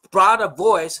broader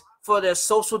voice for their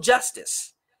social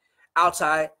justice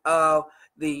outside of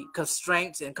the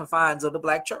constraints and confines of the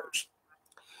black church.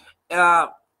 And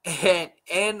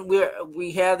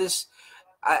we have this.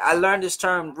 I learned this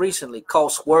term recently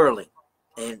called swirling,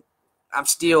 and I'm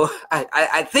still,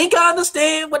 I think I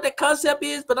understand what the concept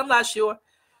is, but I'm not sure.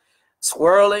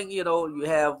 Swirling, you know, you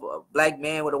have a black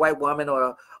man with a white woman,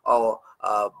 or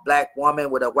a black woman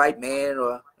with a white man,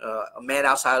 or a man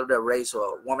outside of their race,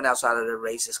 or a woman outside of their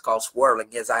race. It's called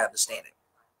swirling, as I understand it.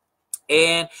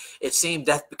 And it seems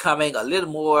that's becoming a little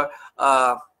more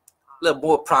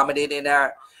prominent in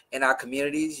our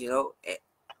communities, you know.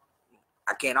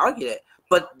 I can't argue that.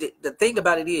 But the thing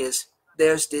about it is,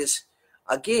 there's this,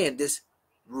 again, this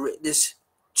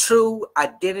true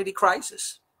identity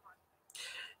crisis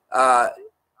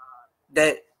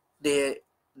that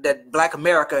Black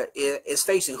America is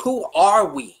facing. Who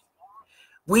are we?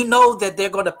 We know that they're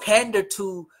going to pander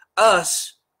to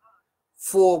us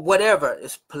for whatever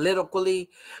is politically,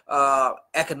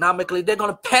 economically. They're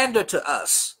going to pander to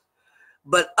us,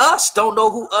 but us don't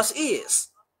know who us is.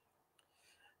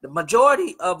 The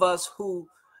majority of us who,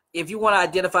 if you want to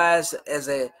identify as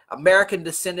an American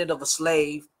descendant of a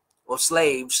slave or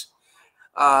slaves,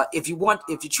 if you're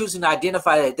choosing to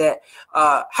identify as that,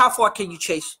 how far can you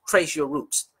trace your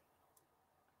roots?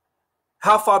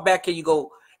 How far back can you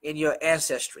go in your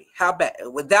ancestry? How back?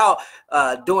 Without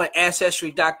doing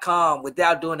ancestry.com,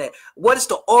 without doing that, what is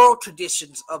the oral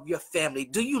traditions of your family?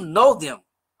 Do you know them?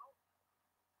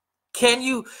 Can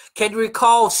you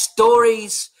recall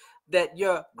stories that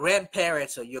your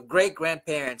grandparents or your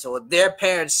great-grandparents or their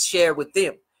parents shared with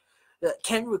them?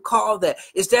 Can you recall that?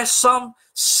 Is there some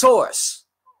source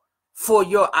for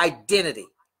your identity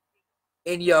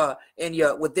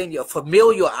within your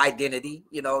familial identity,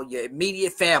 you know, your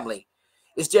immediate family?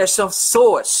 Is there some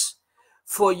source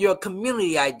for your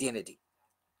community identity?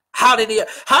 How did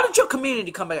your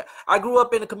community come about? I grew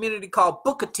up in a community called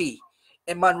Booker T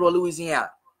in Monroe,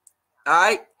 Louisiana. All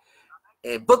right.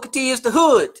 And Booker T is the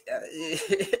hood.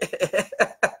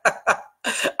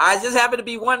 I just happen to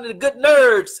be one of the good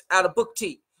nerds out of Booker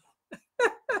T.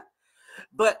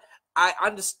 But I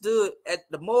understood,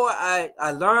 the more I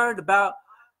learned about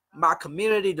my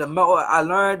community, the more I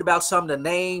learned about some of the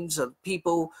names of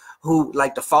people who,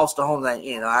 like the foster homes.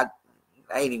 You know,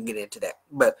 I ain't even get into that.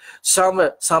 But some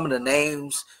of the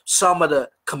names, some of the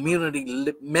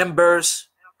community members,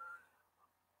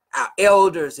 our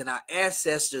elders and our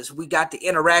ancestors we got to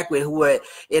interact with, who were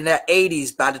in their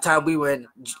 80s by the time we were in,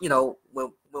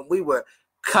 when we were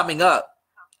coming up.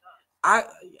 I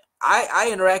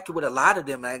interacted with a lot of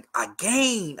them, and I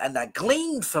gained and I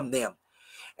gleaned from them.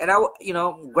 And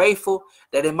I'm grateful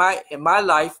that in my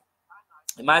life,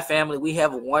 in my family, we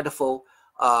have a wonderful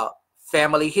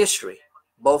family history,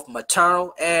 both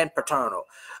maternal and paternal.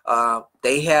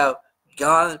 They have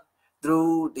gone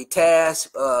through the task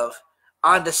of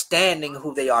understanding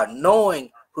who they are,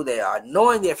 knowing who they are,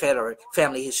 knowing their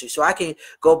family history. So I can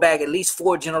go back at least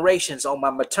 4 generations on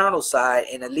my maternal side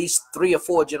and at least 3 or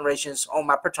 4 generations on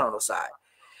my paternal side.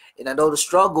 And I know the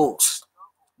struggles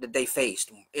that they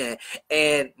faced.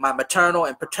 And my maternal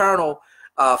and paternal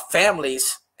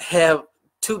families have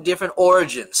 2 different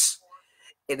origins.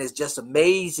 And it's just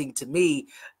amazing to me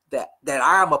that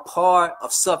I'm a part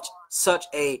of such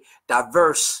a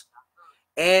diverse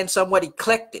and somewhat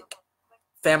eclectic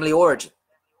family origin.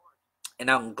 And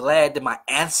I'm glad that my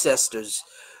ancestors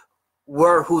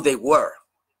were who they were,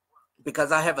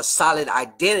 because I have a solid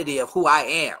identity of who I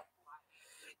am.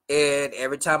 And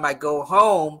every time I go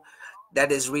home,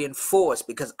 that is reinforced,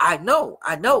 because I know.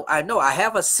 I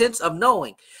have a sense of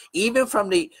knowing, even from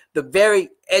the very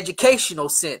educational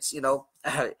sense.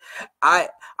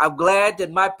 I'm glad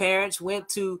that my parents went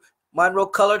to Monroe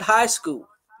Colored High School.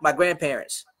 My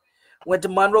grandparents went to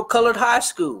Monroe Colored High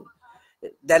School.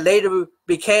 That later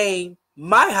became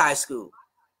my high school,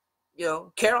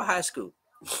 Carroll High School.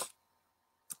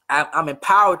 I'm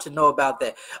empowered to know about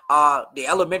that. The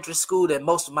elementary school that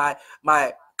most of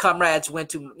my comrades went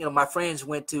to, my friends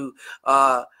went to,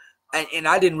 and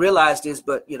I didn't realize this,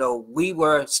 but we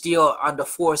were still under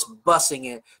forced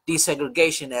busing and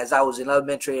desegregation as I was in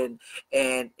elementary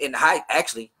and in high,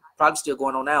 actually probably still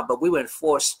going on now, but we were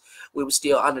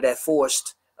still under that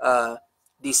forced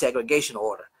desegregation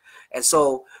order. And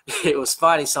so it was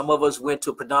funny. Some of us went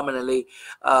to predominantly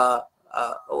a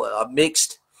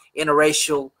mixed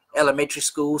interracial elementary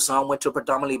school. Some went to a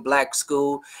predominantly black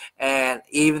school. And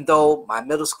even though my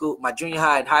middle school, my junior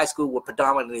high and high school were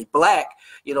predominantly black,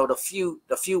 the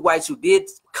few whites who did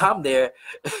come there,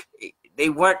 they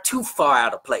weren't too far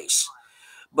out of place.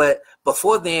 But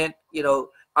before then,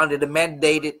 under the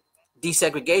mandated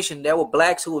desegregation, there were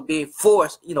blacks who were being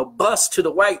forced, bused to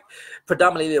the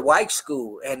predominantly white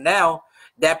school. And now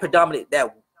that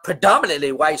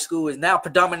predominantly white school is now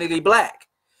predominantly black.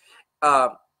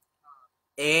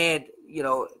 And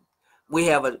we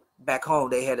have back home,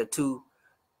 they had two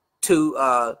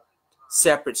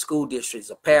separate school districts,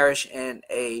 a parish and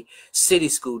a city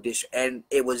school district. And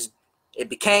it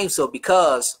became so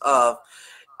because of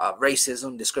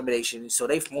racism, discrimination. So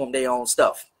they formed their own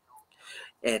stuff.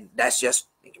 And that's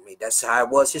how it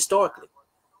was historically.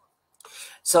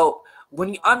 So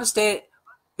when you understand,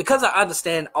 because I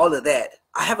understand all of that,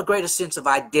 I have a greater sense of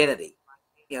identity.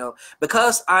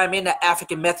 Because I'm in the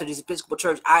African Methodist Episcopal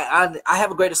Church, I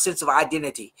have a greater sense of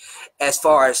identity as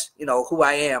far as, who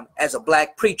I am as a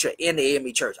black preacher in the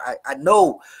AME Church. I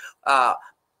know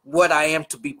what I am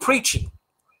to be preaching.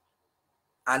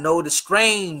 I know the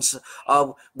strains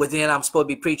of within I'm supposed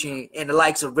to be preaching, in the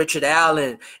likes of Richard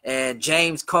Allen and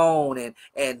James Cone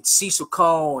and Cecil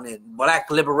Cone and Black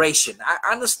Liberation. I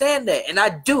understand that, and I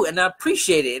do, and I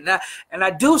appreciate it, and I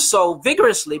do so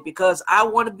vigorously, because I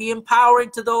want to be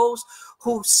empowering to those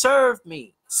who serve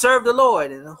the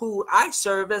Lord, and who I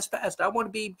serve as pastor. I want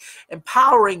to be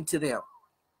empowering to them,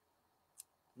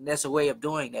 and that's a way of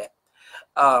doing that.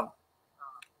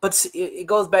 But it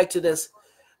goes back to this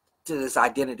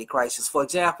identity crisis. For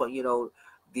example,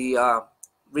 the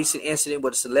recent incident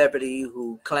with a celebrity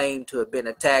who claimed to have been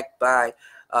attacked by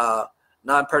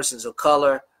non-persons of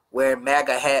color wearing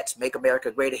MAGA hats, Make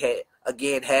America Great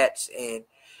Again hats, and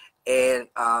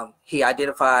he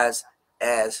identifies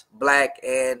as black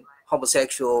and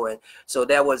homosexual, and so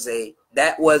that was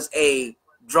a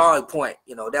drawing point.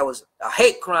 That was a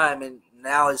hate crime, and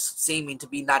now it's seeming to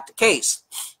be not the case.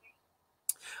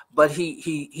 But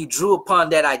he drew upon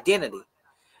that identity,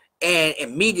 and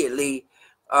immediately,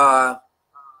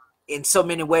 in so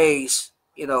many ways,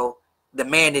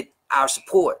 demanded our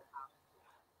support.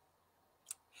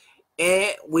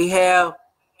 And we have,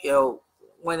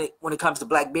 when it comes to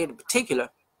black men in particular,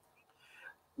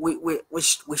 we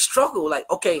struggle. Like,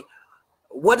 okay,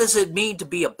 what does it mean to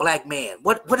be a black man?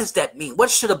 What does that mean?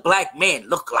 What should a black man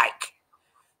look like?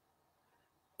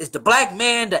 Is the black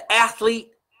man the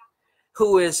athlete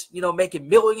who is, making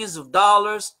millions of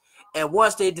dollars, and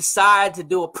once they decide to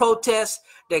do a protest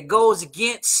that goes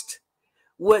against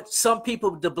what some people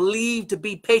believe to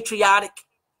be patriotic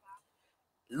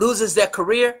loses their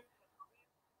career?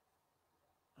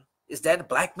 Is that a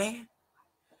black man?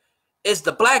 Is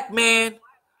the black man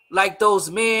like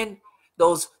those men,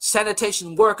 those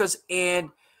sanitation workers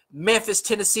in Memphis,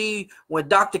 Tennessee, when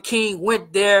Dr. King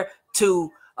went there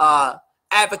to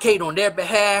advocate on their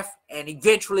behalf and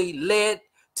eventually led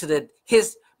to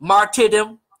his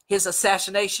martyrdom, his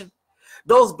assassination?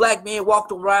 Those black men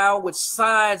walked around with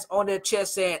signs on their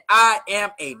chest saying, "I am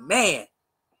a man,"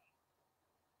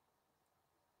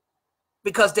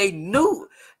 because they knew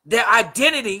their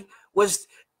identity was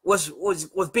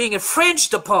being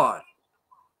infringed upon.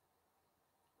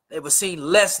 They were seen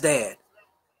less than.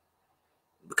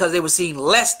 Because they were seen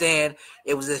less than,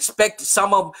 it was expected,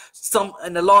 some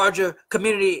in the larger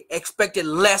community expected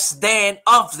less than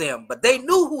of them. But they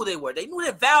knew who they were. They knew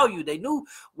their value. They knew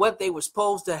what they were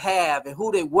supposed to have and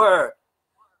who they were.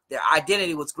 Their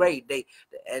identity was great.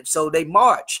 And so they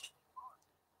marched.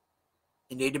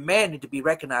 And they demanded to be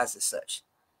recognized as such.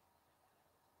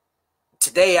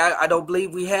 Today, I don't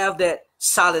believe we have that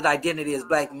solid identity as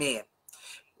black men.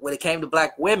 When it came to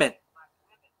black women,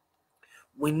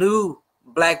 we knew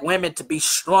black women to be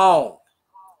strong,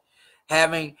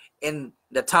 having in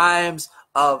the times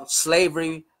of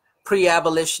slavery,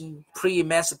 pre-abolition,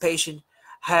 pre-emancipation,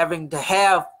 having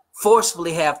to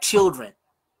forcefully have children.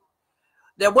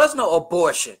 There was no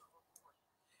abortion.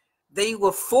 They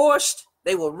were forced,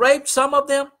 they were raped, some of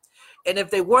them, and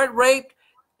if they weren't raped,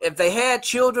 if they had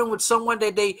children with someone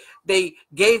that they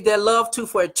gave their love to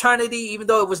for eternity, even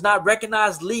though it was not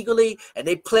recognized legally, and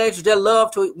they pledged their love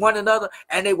to one another,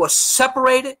 and they were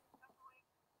separated,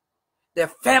 their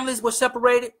families were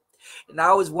separated. And I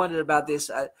always wondered about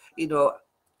this,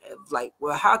 like,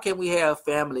 well, how can we have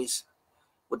families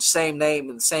with the same name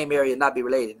in the same area and not be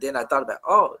related? Then I thought about,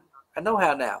 oh, I know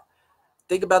how now.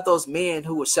 Think about those men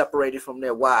who were separated from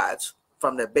their wives,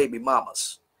 from their baby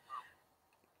mamas.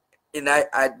 And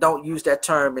I don't use that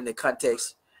term in the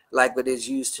context like it is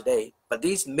used today. But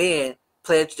these men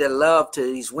pledged their love to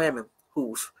these women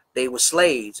who they were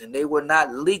slaves, and they were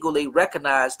not legally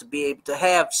recognized to be able to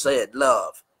have said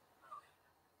love.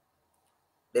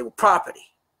 They were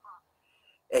property.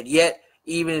 And yet,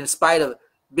 even in spite of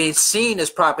being seen as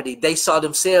property, they saw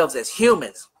themselves as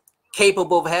humans,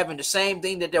 capable of having the same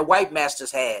thing that their white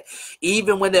masters had.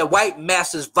 Even when their white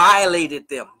masters violated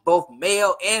them, both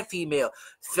male and female,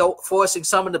 forcing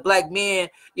some of the black men,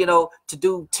 to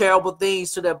do terrible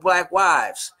things to their black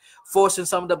wives, forcing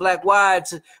some of the black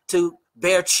wives to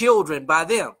bear children by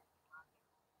them.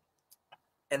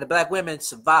 And the black women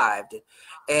survived.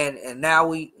 And now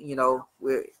we're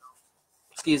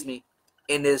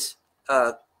in this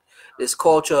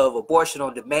culture of abortion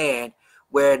on demand,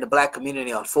 where in the black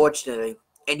community, unfortunately,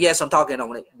 and yes, I'm talking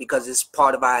on it because it's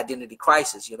part of our identity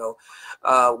crisis,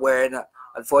 where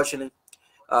unfortunately,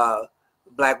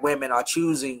 black women are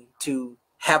choosing to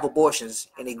have abortions,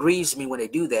 and it grieves me when they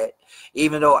do that,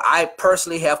 even though I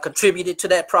personally have contributed to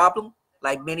that problem,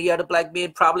 like many other black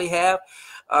men probably have.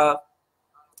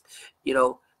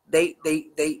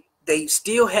 They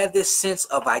still have this sense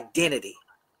of identity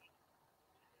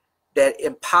that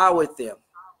empowered them,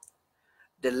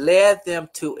 that led them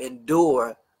to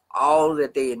endure all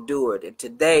that they endured. And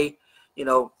today,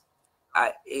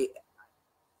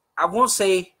 I won't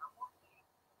say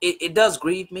it does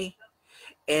grieve me.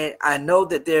 And I know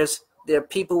that there are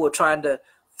people who are trying to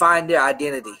find their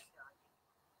identity.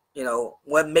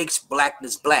 What makes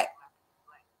blackness black?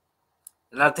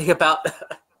 And I think about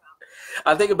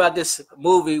this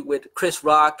movie with Chris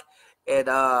Rock and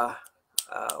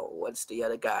what's the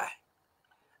other guy?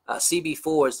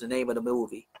 CB4 is the name of the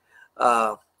movie.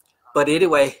 But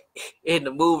anyway, in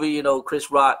the movie,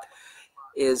 Chris Rock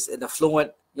is an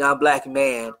affluent young black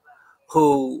man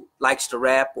who likes to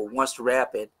rap or wants to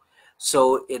rap. And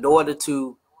so in order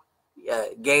to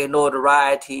gain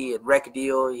notoriety and record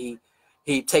deal,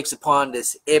 he takes upon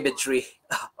this imagery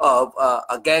of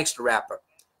a gangster rapper,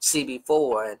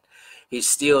 CB4, and he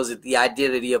steals the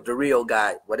identity of the real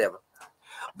guy, whatever.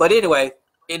 But anyway,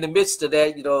 in the midst of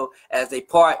that, as they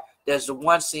part, there's the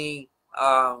one scene,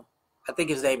 I think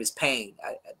his name is Payne,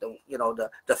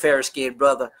 the fair-skinned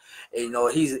brother.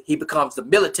 He becomes the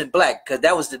militant black, because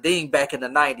that was the thing back in the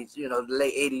 90s, the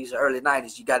late 80s, early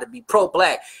 90s. You got to be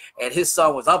pro-black. And his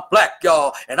song was, "I'm black,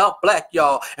 y'all, and I'm black,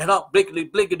 y'all, and I'm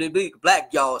blinkety, blinkety,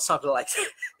 black, y'all," something like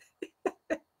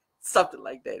that. Something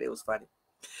like that. It was funny.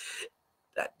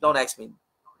 Don't ask me.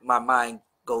 My mind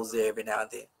goes there every now and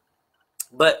then.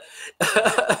 But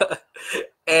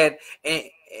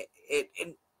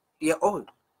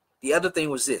the other thing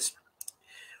was this.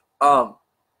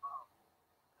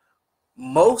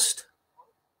 Most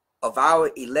of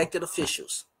our elected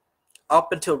officials,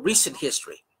 up until recent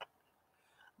history,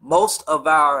 most of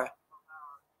our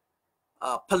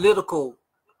political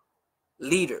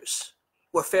leaders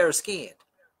were fair skinned.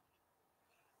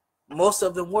 Most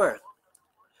of them were,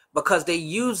 because they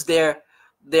used their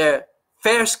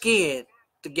fair skin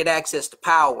to get access to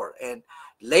power, and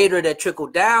later that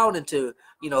trickled down into,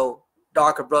 you know,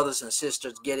 darker brothers and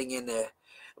sisters getting in there.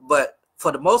 But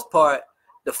for the most part,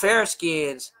 the fair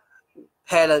skins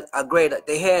had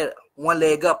they had one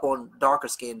leg up on darker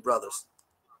skinned brothers.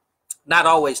 Not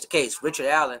always the case. Richard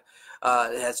Allen,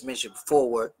 as mentioned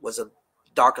before, was a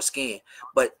darker skin,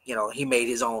 but you know, he made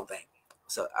his own thing.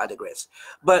 So I digress.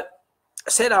 But I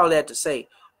said all that to say,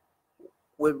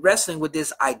 we're wrestling with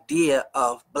this idea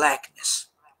of blackness.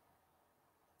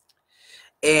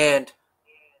 And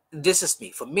this is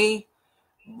me. For me,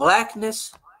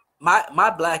 blackness,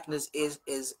 my blackness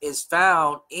is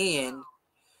found in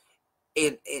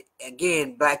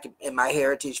again, black in my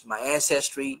heritage, my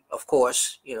ancestry, of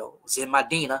course, you know, it's in my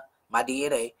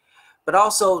DNA, but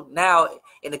also now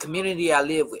in the community I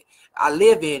live with. I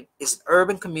live in, it's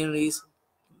urban communities,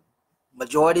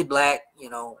 majority black. You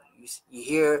know, you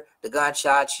hear the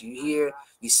gunshots, you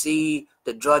see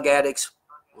the drug addicts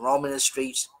roaming the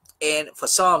streets, and for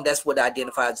some, that's what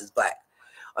identifies as black.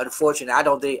 Unfortunately,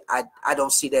 I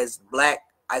don't see that as black.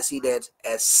 I see that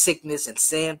as sickness and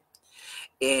sin,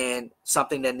 and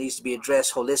something that needs to be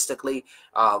addressed holistically,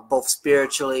 both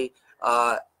spiritually,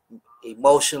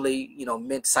 emotionally, you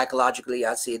know, psychologically.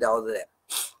 I see it, all of that.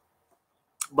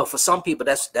 But for some people,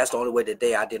 that's the only way that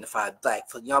they identify as black.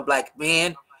 For young black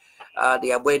men,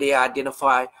 the way they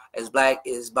identify as black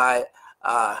is by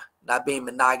not being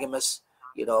monogamous,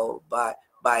 you know, by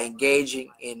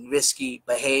engaging in risky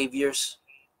behaviors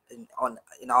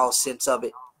in all sense of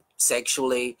it,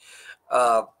 sexually,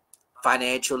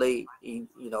 financially, you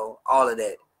know, all of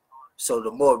that. So the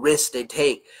more risks they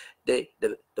take, the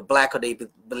blacker they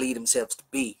believe themselves to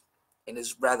be, and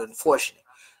it's rather unfortunate.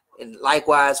 And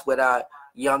likewise with our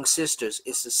young sisters,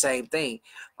 it's the same thing.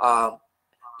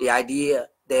 The idea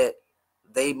that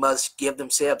they must give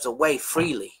themselves away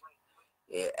freely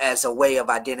as a way of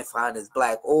identifying as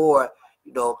black, or,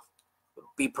 you know,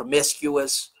 be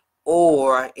promiscuous,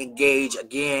 or engage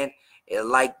again,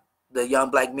 like the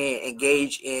young black men,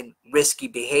 engage in risky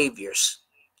behaviors,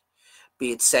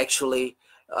 be it sexually,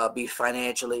 be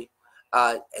financially,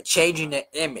 changing the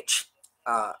image.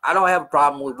 I don't have a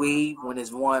problem with weed when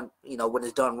it's when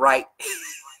it's done right.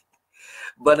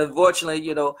 But unfortunately,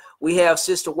 you know, we have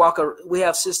sisters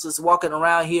walking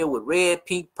around here with red,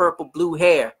 pink, purple, blue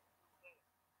hair.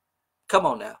 Come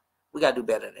on now, we gotta do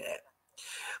better than that.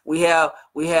 We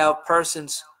have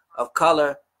persons of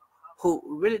color who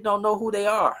really don't know who they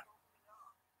are,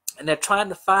 and they're trying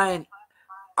to find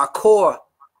a core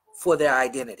for their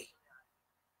identity,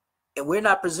 and we're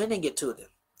not presenting it to them.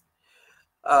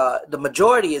 The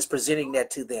majority is presenting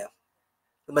that to them.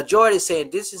 The majority is saying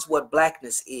this is what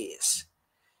blackness is.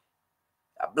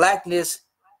 Blackness,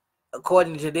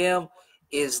 according to them,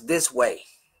 is this way.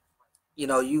 You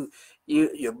know,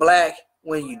 you're black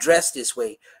when you dress this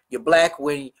way. You're black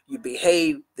when you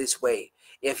behave this way.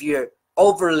 If you're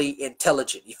overly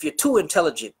intelligent, if you're too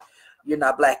intelligent, you're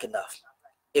not black enough.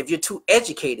 If you're too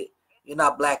educated, you're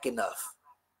not black enough.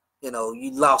 You know,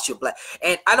 you lost your black.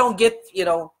 And I don't get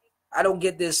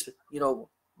this, you know,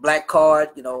 black card,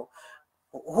 you know.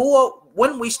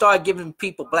 When we start giving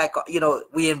people black card, you know,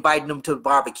 we inviting them to the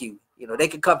barbecue. You know, they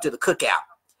can come to the cookout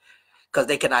because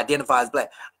they can identify as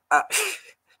black.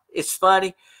 It's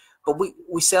funny, but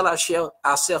we sell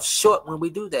ourselves short when we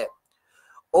do that.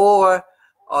 Or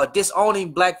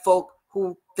disowning black folk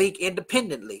who think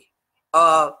independently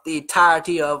of the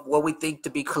entirety of what we think to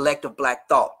be collective black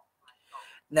thought.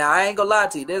 Now, I ain't gonna lie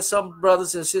to you. There's some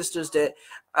brothers and sisters that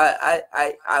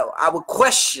I would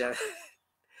question.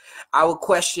 I would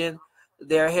question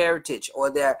their heritage,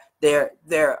 or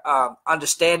their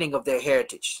understanding of their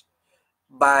heritage,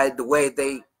 by the way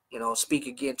they, you know, speak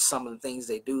against some of the things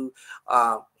they do.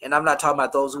 And I'm not talking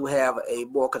about those who have a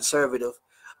more conservative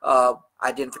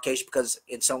identification, because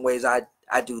in some ways I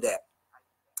do that.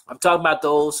 I'm talking about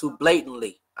those who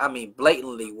blatantly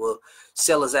will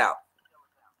sell us out.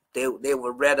 They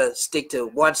would rather stick to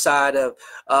one side of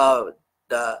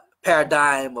the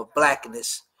paradigm of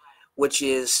blackness, which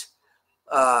is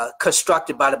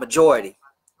constructed by the majority,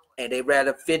 and they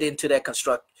rather fit into that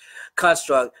construct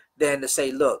than to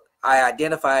say, look, I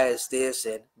identify as this,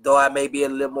 and though I may be a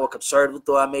little more conservative,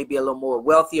 though I may be a little more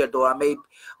wealthier, though I may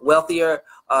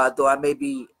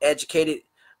be educated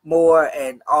more,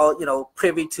 and all, you know,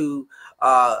 privy to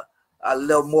a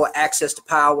little more access to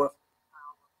power,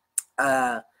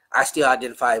 I still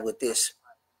identify with this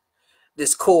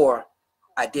core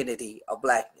identity of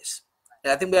blackness.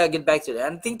 And I think we gotta get back to that.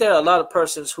 And I think there are a lot of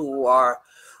persons who are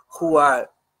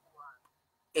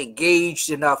engaged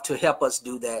enough to help us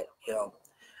do that.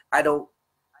 I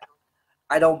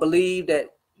don't believe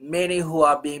that many who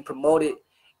are being promoted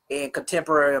in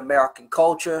contemporary American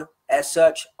culture as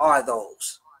such are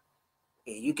those.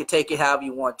 You can take it however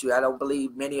you want to. I don't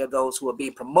believe many of those who are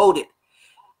being promoted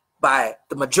by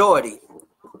the majority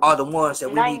are the ones that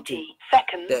we need to, 90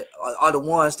 seconds. that are the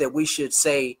ones that we should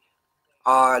say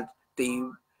are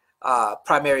the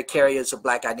primary carriers of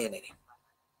black identity.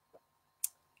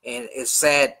 And it's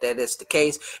sad that it's the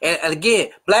case. And again,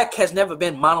 black has never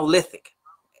been monolithic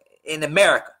in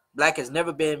America. Black has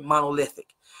never been monolithic.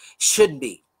 Shouldn't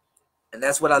be. And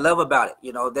that's what I love about it.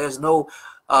 There's no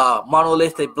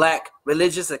monolithic black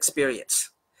religious experience.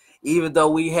 Even though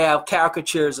we have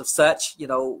caricatures of such,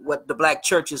 what the black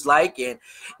church is like. And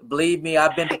believe me,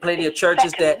 I've been to plenty of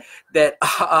churches that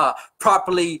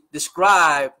properly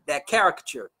describe that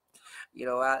caricature.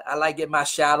 I like getting my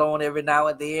shout on every now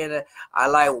and then. I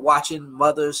like watching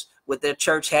mothers with their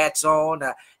church hats on.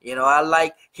 I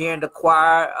like hearing the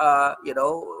choir,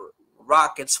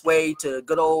 rock and sway to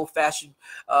good old fashioned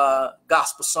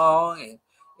gospel song.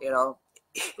 And,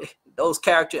 those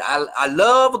characters. I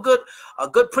love a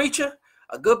good preacher,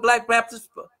 a good Black Baptist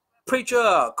preacher,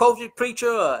 a Kojic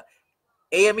preacher, a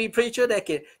AME preacher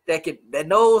that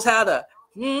knows how to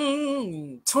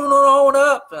tune it on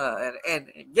up and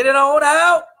get it on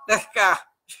out.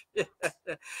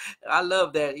 I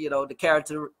love that.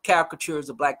 The caricatures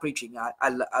of black preaching. I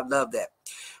love that.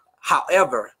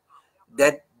 However,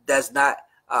 that does not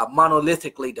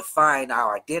monolithically define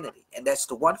our identity, and that's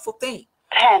the wonderful thing.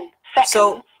 10 seconds.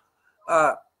 So,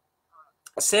 I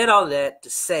said all that to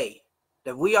say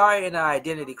that we are in an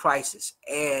identity crisis,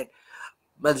 and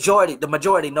the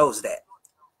majority knows that.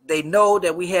 They know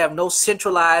that we have no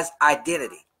centralized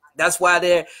identity. That's why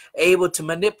they're able to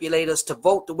manipulate us to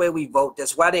vote the way we vote.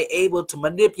 That's why they're able to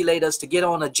manipulate us to get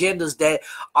on agendas that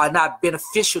are not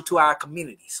beneficial to our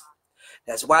communities.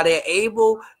 That's why they're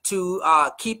able to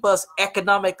keep us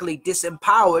economically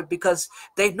disempowered, because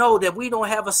they know that we don't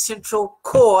have a central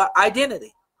core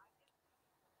identity.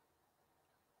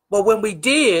 But when we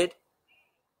did,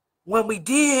 we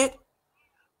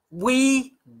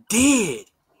did.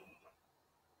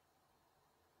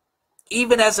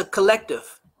 Even as a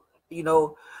collective,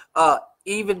 even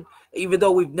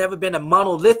though we've never been a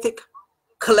monolithic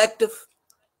collective,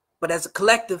 but as a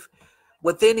collective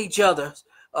within each other,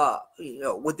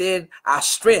 within our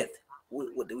strength,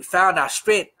 we found our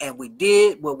strength and we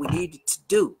did what we needed to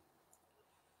do.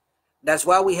 That's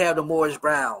why we have the Morris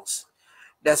Browns.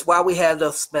 That's why we have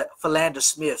the Philander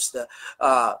Smiths, the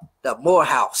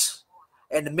Morehouse,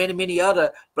 and the many, many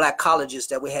other black colleges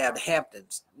that we have, the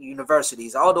Hamptons,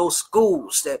 universities, all those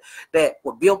schools that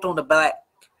were built on the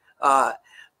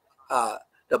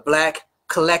black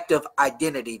collective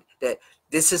identity. That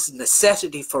this is a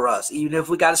necessity for us, even if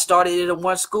we got to start it in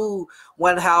one school,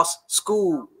 one house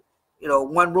school,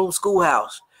 one room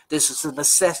schoolhouse. This is a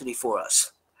necessity for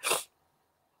us,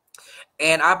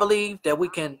 and I believe that we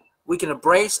can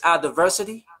embrace our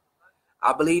diversity.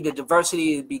 I believe that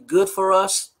diversity would be good for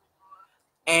us.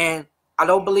 And I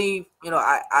don't believe,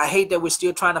 I hate that we're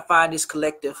still trying to find this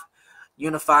collective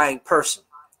unifying person.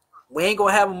 We ain't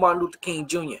going to have a Martin Luther King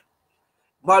Jr.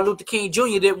 Martin Luther King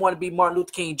Jr. didn't want to be Martin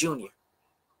Luther King Jr.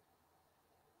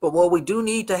 But what we do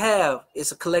need to have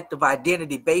is a collective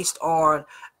identity based on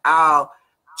our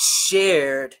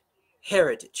shared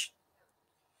heritage.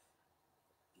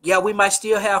 Yeah, we might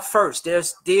still have first.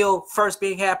 There's still first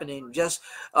being happening. Just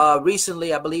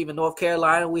recently, I believe in North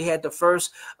Carolina, we had the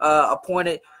first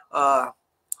appointed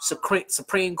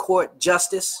Supreme Court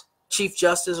Justice, Chief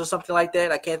Justice or something like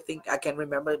that. I can't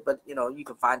remember it, but you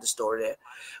can find the story there.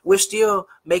 We're still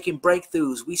making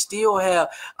breakthroughs. We still have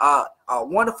a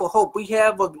wonderful hope. We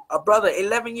have a brother,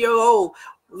 11-year-old,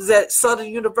 who's at Southern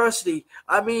University.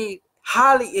 I mean,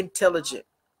 highly intelligent,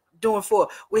 doing for.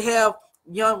 We have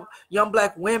young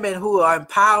black women who are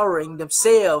empowering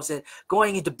themselves and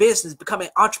going into business, becoming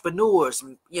entrepreneurs,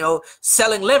 and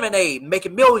selling lemonade,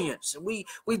 making millions. And we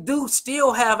do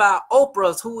still have our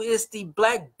Oprahs, who is the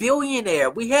black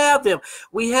billionaire. We have them.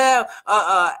 We have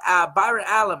Byron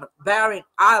Allen.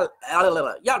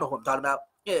 Y'all know who I'm talking about.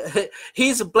 Yeah,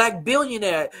 he's a black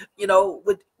billionaire,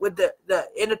 with the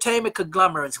entertainment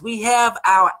conglomerates. We have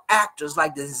our actors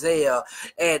like Denzel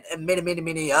and many, many,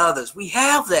 many others. We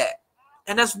have that.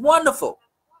 And that's wonderful.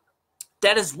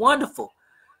 That is wonderful.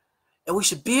 And we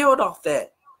should build off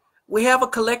that. We have a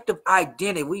collective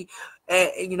identity.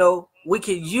 And you know, we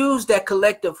can use that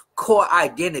collective core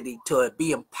identity to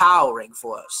be empowering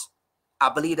for us. I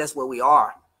believe that's where we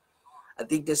are. I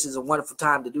think this is a wonderful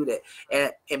time to do that.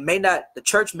 And it may not, the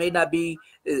church may not be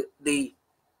the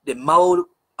mode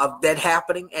of that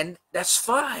happening, and that's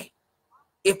fine.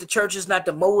 If the church is not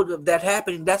the mode of that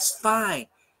happening, that's fine.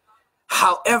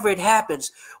 However it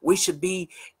happens, we should be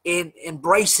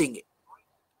embracing it.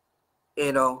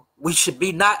 You know, we should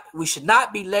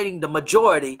not be letting the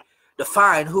majority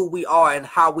define who we are and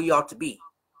how we ought to be.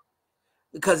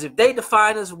 Because if they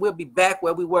define us, we'll be back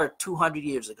where we were 200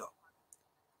 years ago.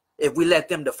 If we let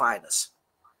them define us.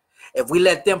 If we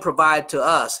let them provide to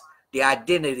us the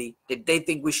identity that they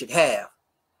think we should have,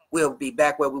 we'll be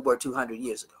back where we were 200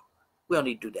 years ago. We don't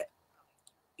need to do that.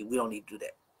 We don't need to do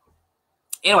that.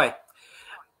 Anyway,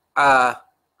 I've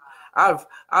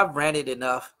ranted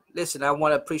enough. Listen, I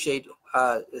want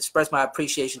to express my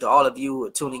appreciation to all of you who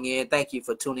are tuning in. Thank you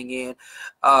for tuning in.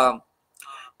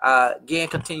 Again,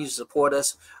 continue to support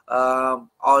us.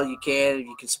 All you can.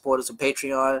 You can support us on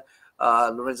Patreon,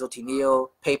 Lorenzo T.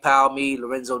 Neal, PayPal me,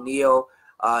 Lorenzo Neal,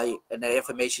 and that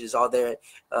information is all there.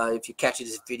 If you catch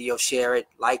this video, share it,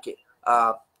 like it.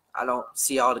 I don't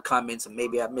see all the comments, and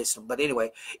maybe I missed them. But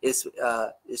anyway, this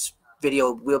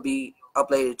video will be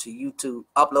uploaded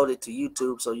to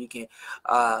YouTube, so you can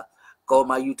go to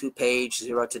my YouTube page,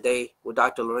 Zero Today with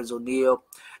Dr. Lorenzo Neal,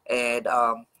 and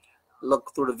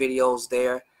look through the videos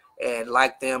there and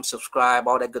like them, subscribe,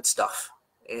 all that good stuff.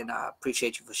 And I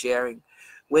appreciate you for sharing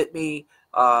with me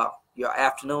your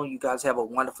afternoon. You guys have a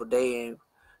wonderful day, and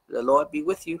the Lord be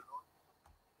with you.